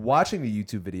you're watching the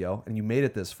YouTube video and you made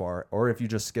it this far, or if you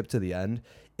just skipped to the end,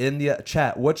 in the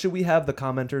chat, what should we have the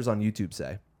commenters on YouTube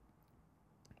say?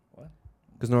 What?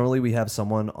 Because normally we have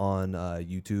someone on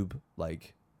YouTube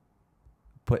like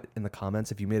put in the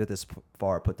comments. If you made it this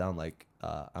far, put down like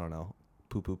I don't know,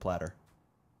 poo poo platter.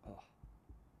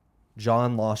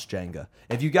 John lost Jenga.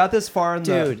 If you got this far in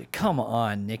Dude, come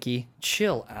on, Nikki.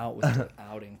 Chill out with the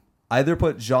outing. Either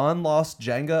put John lost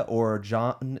Jenga or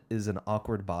John is an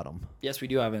awkward bottom. Yes, we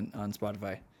do have it on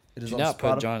Spotify. It is Do on not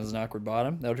put Spotify. John as an awkward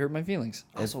bottom. That would hurt my feelings.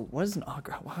 Also, what is an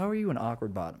awkward? How are you an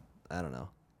awkward bottom? I don't know.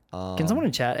 Can someone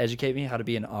in chat educate me how to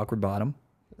be an awkward bottom?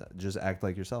 Just act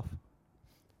like yourself.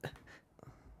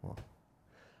 Well,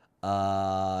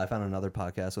 I found another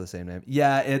podcast with the same name.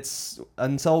 Yeah, it's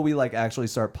until we like actually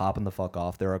start popping the fuck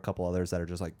off. There are a couple others that are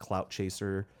just like clout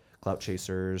chasers.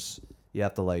 You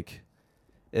have to like,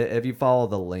 if you follow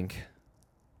the link.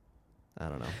 I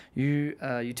don't know. You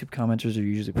YouTube commenters are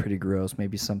usually pretty gross.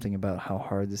 Maybe something about how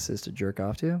hard this is to jerk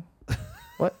off to.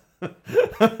 What? Why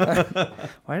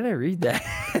did I read that?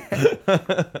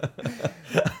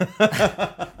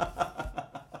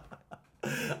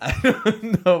 I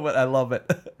don't know, but I love it.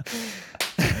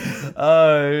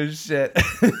 Oh shit!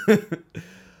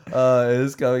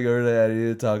 It's coming over today. I need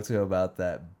to talk to him about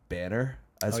that banner.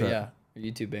 Oh yeah,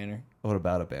 your YouTube banner. What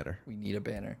about a banner? We need a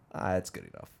banner. It's good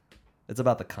enough. It's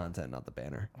about the content, not the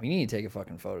banner. We need to take a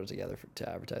fucking photo together to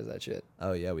advertise that shit.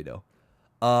 Oh yeah, we do.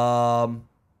 Don't.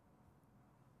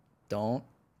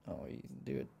 Oh, you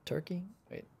do it. Turkey?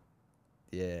 Wait.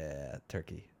 Yeah,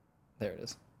 turkey. There it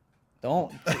is.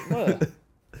 Don't. What?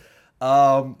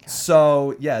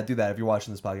 So yeah, do that if you're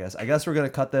watching this podcast. I guess we're gonna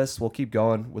cut this. We'll keep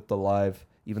going with the live,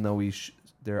 even though I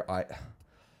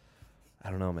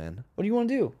don't know, man. What do you want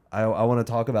to do? I want to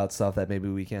talk about stuff that maybe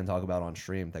we can't talk about on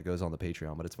stream that goes on the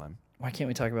Patreon, but it's fine. Why can't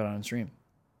we talk about it on stream?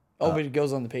 Oh, but it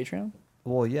goes on the Patreon?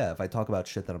 Well, yeah, if I talk about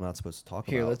shit that I'm not supposed to talk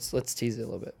Here, about. let's tease it a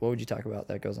little bit. What would you talk about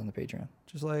that goes on the Patreon?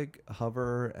 Just like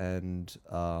hover and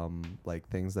like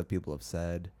things that people have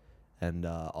said and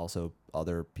also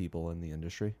other people in the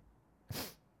industry.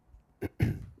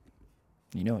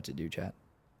 You know what to do, chat.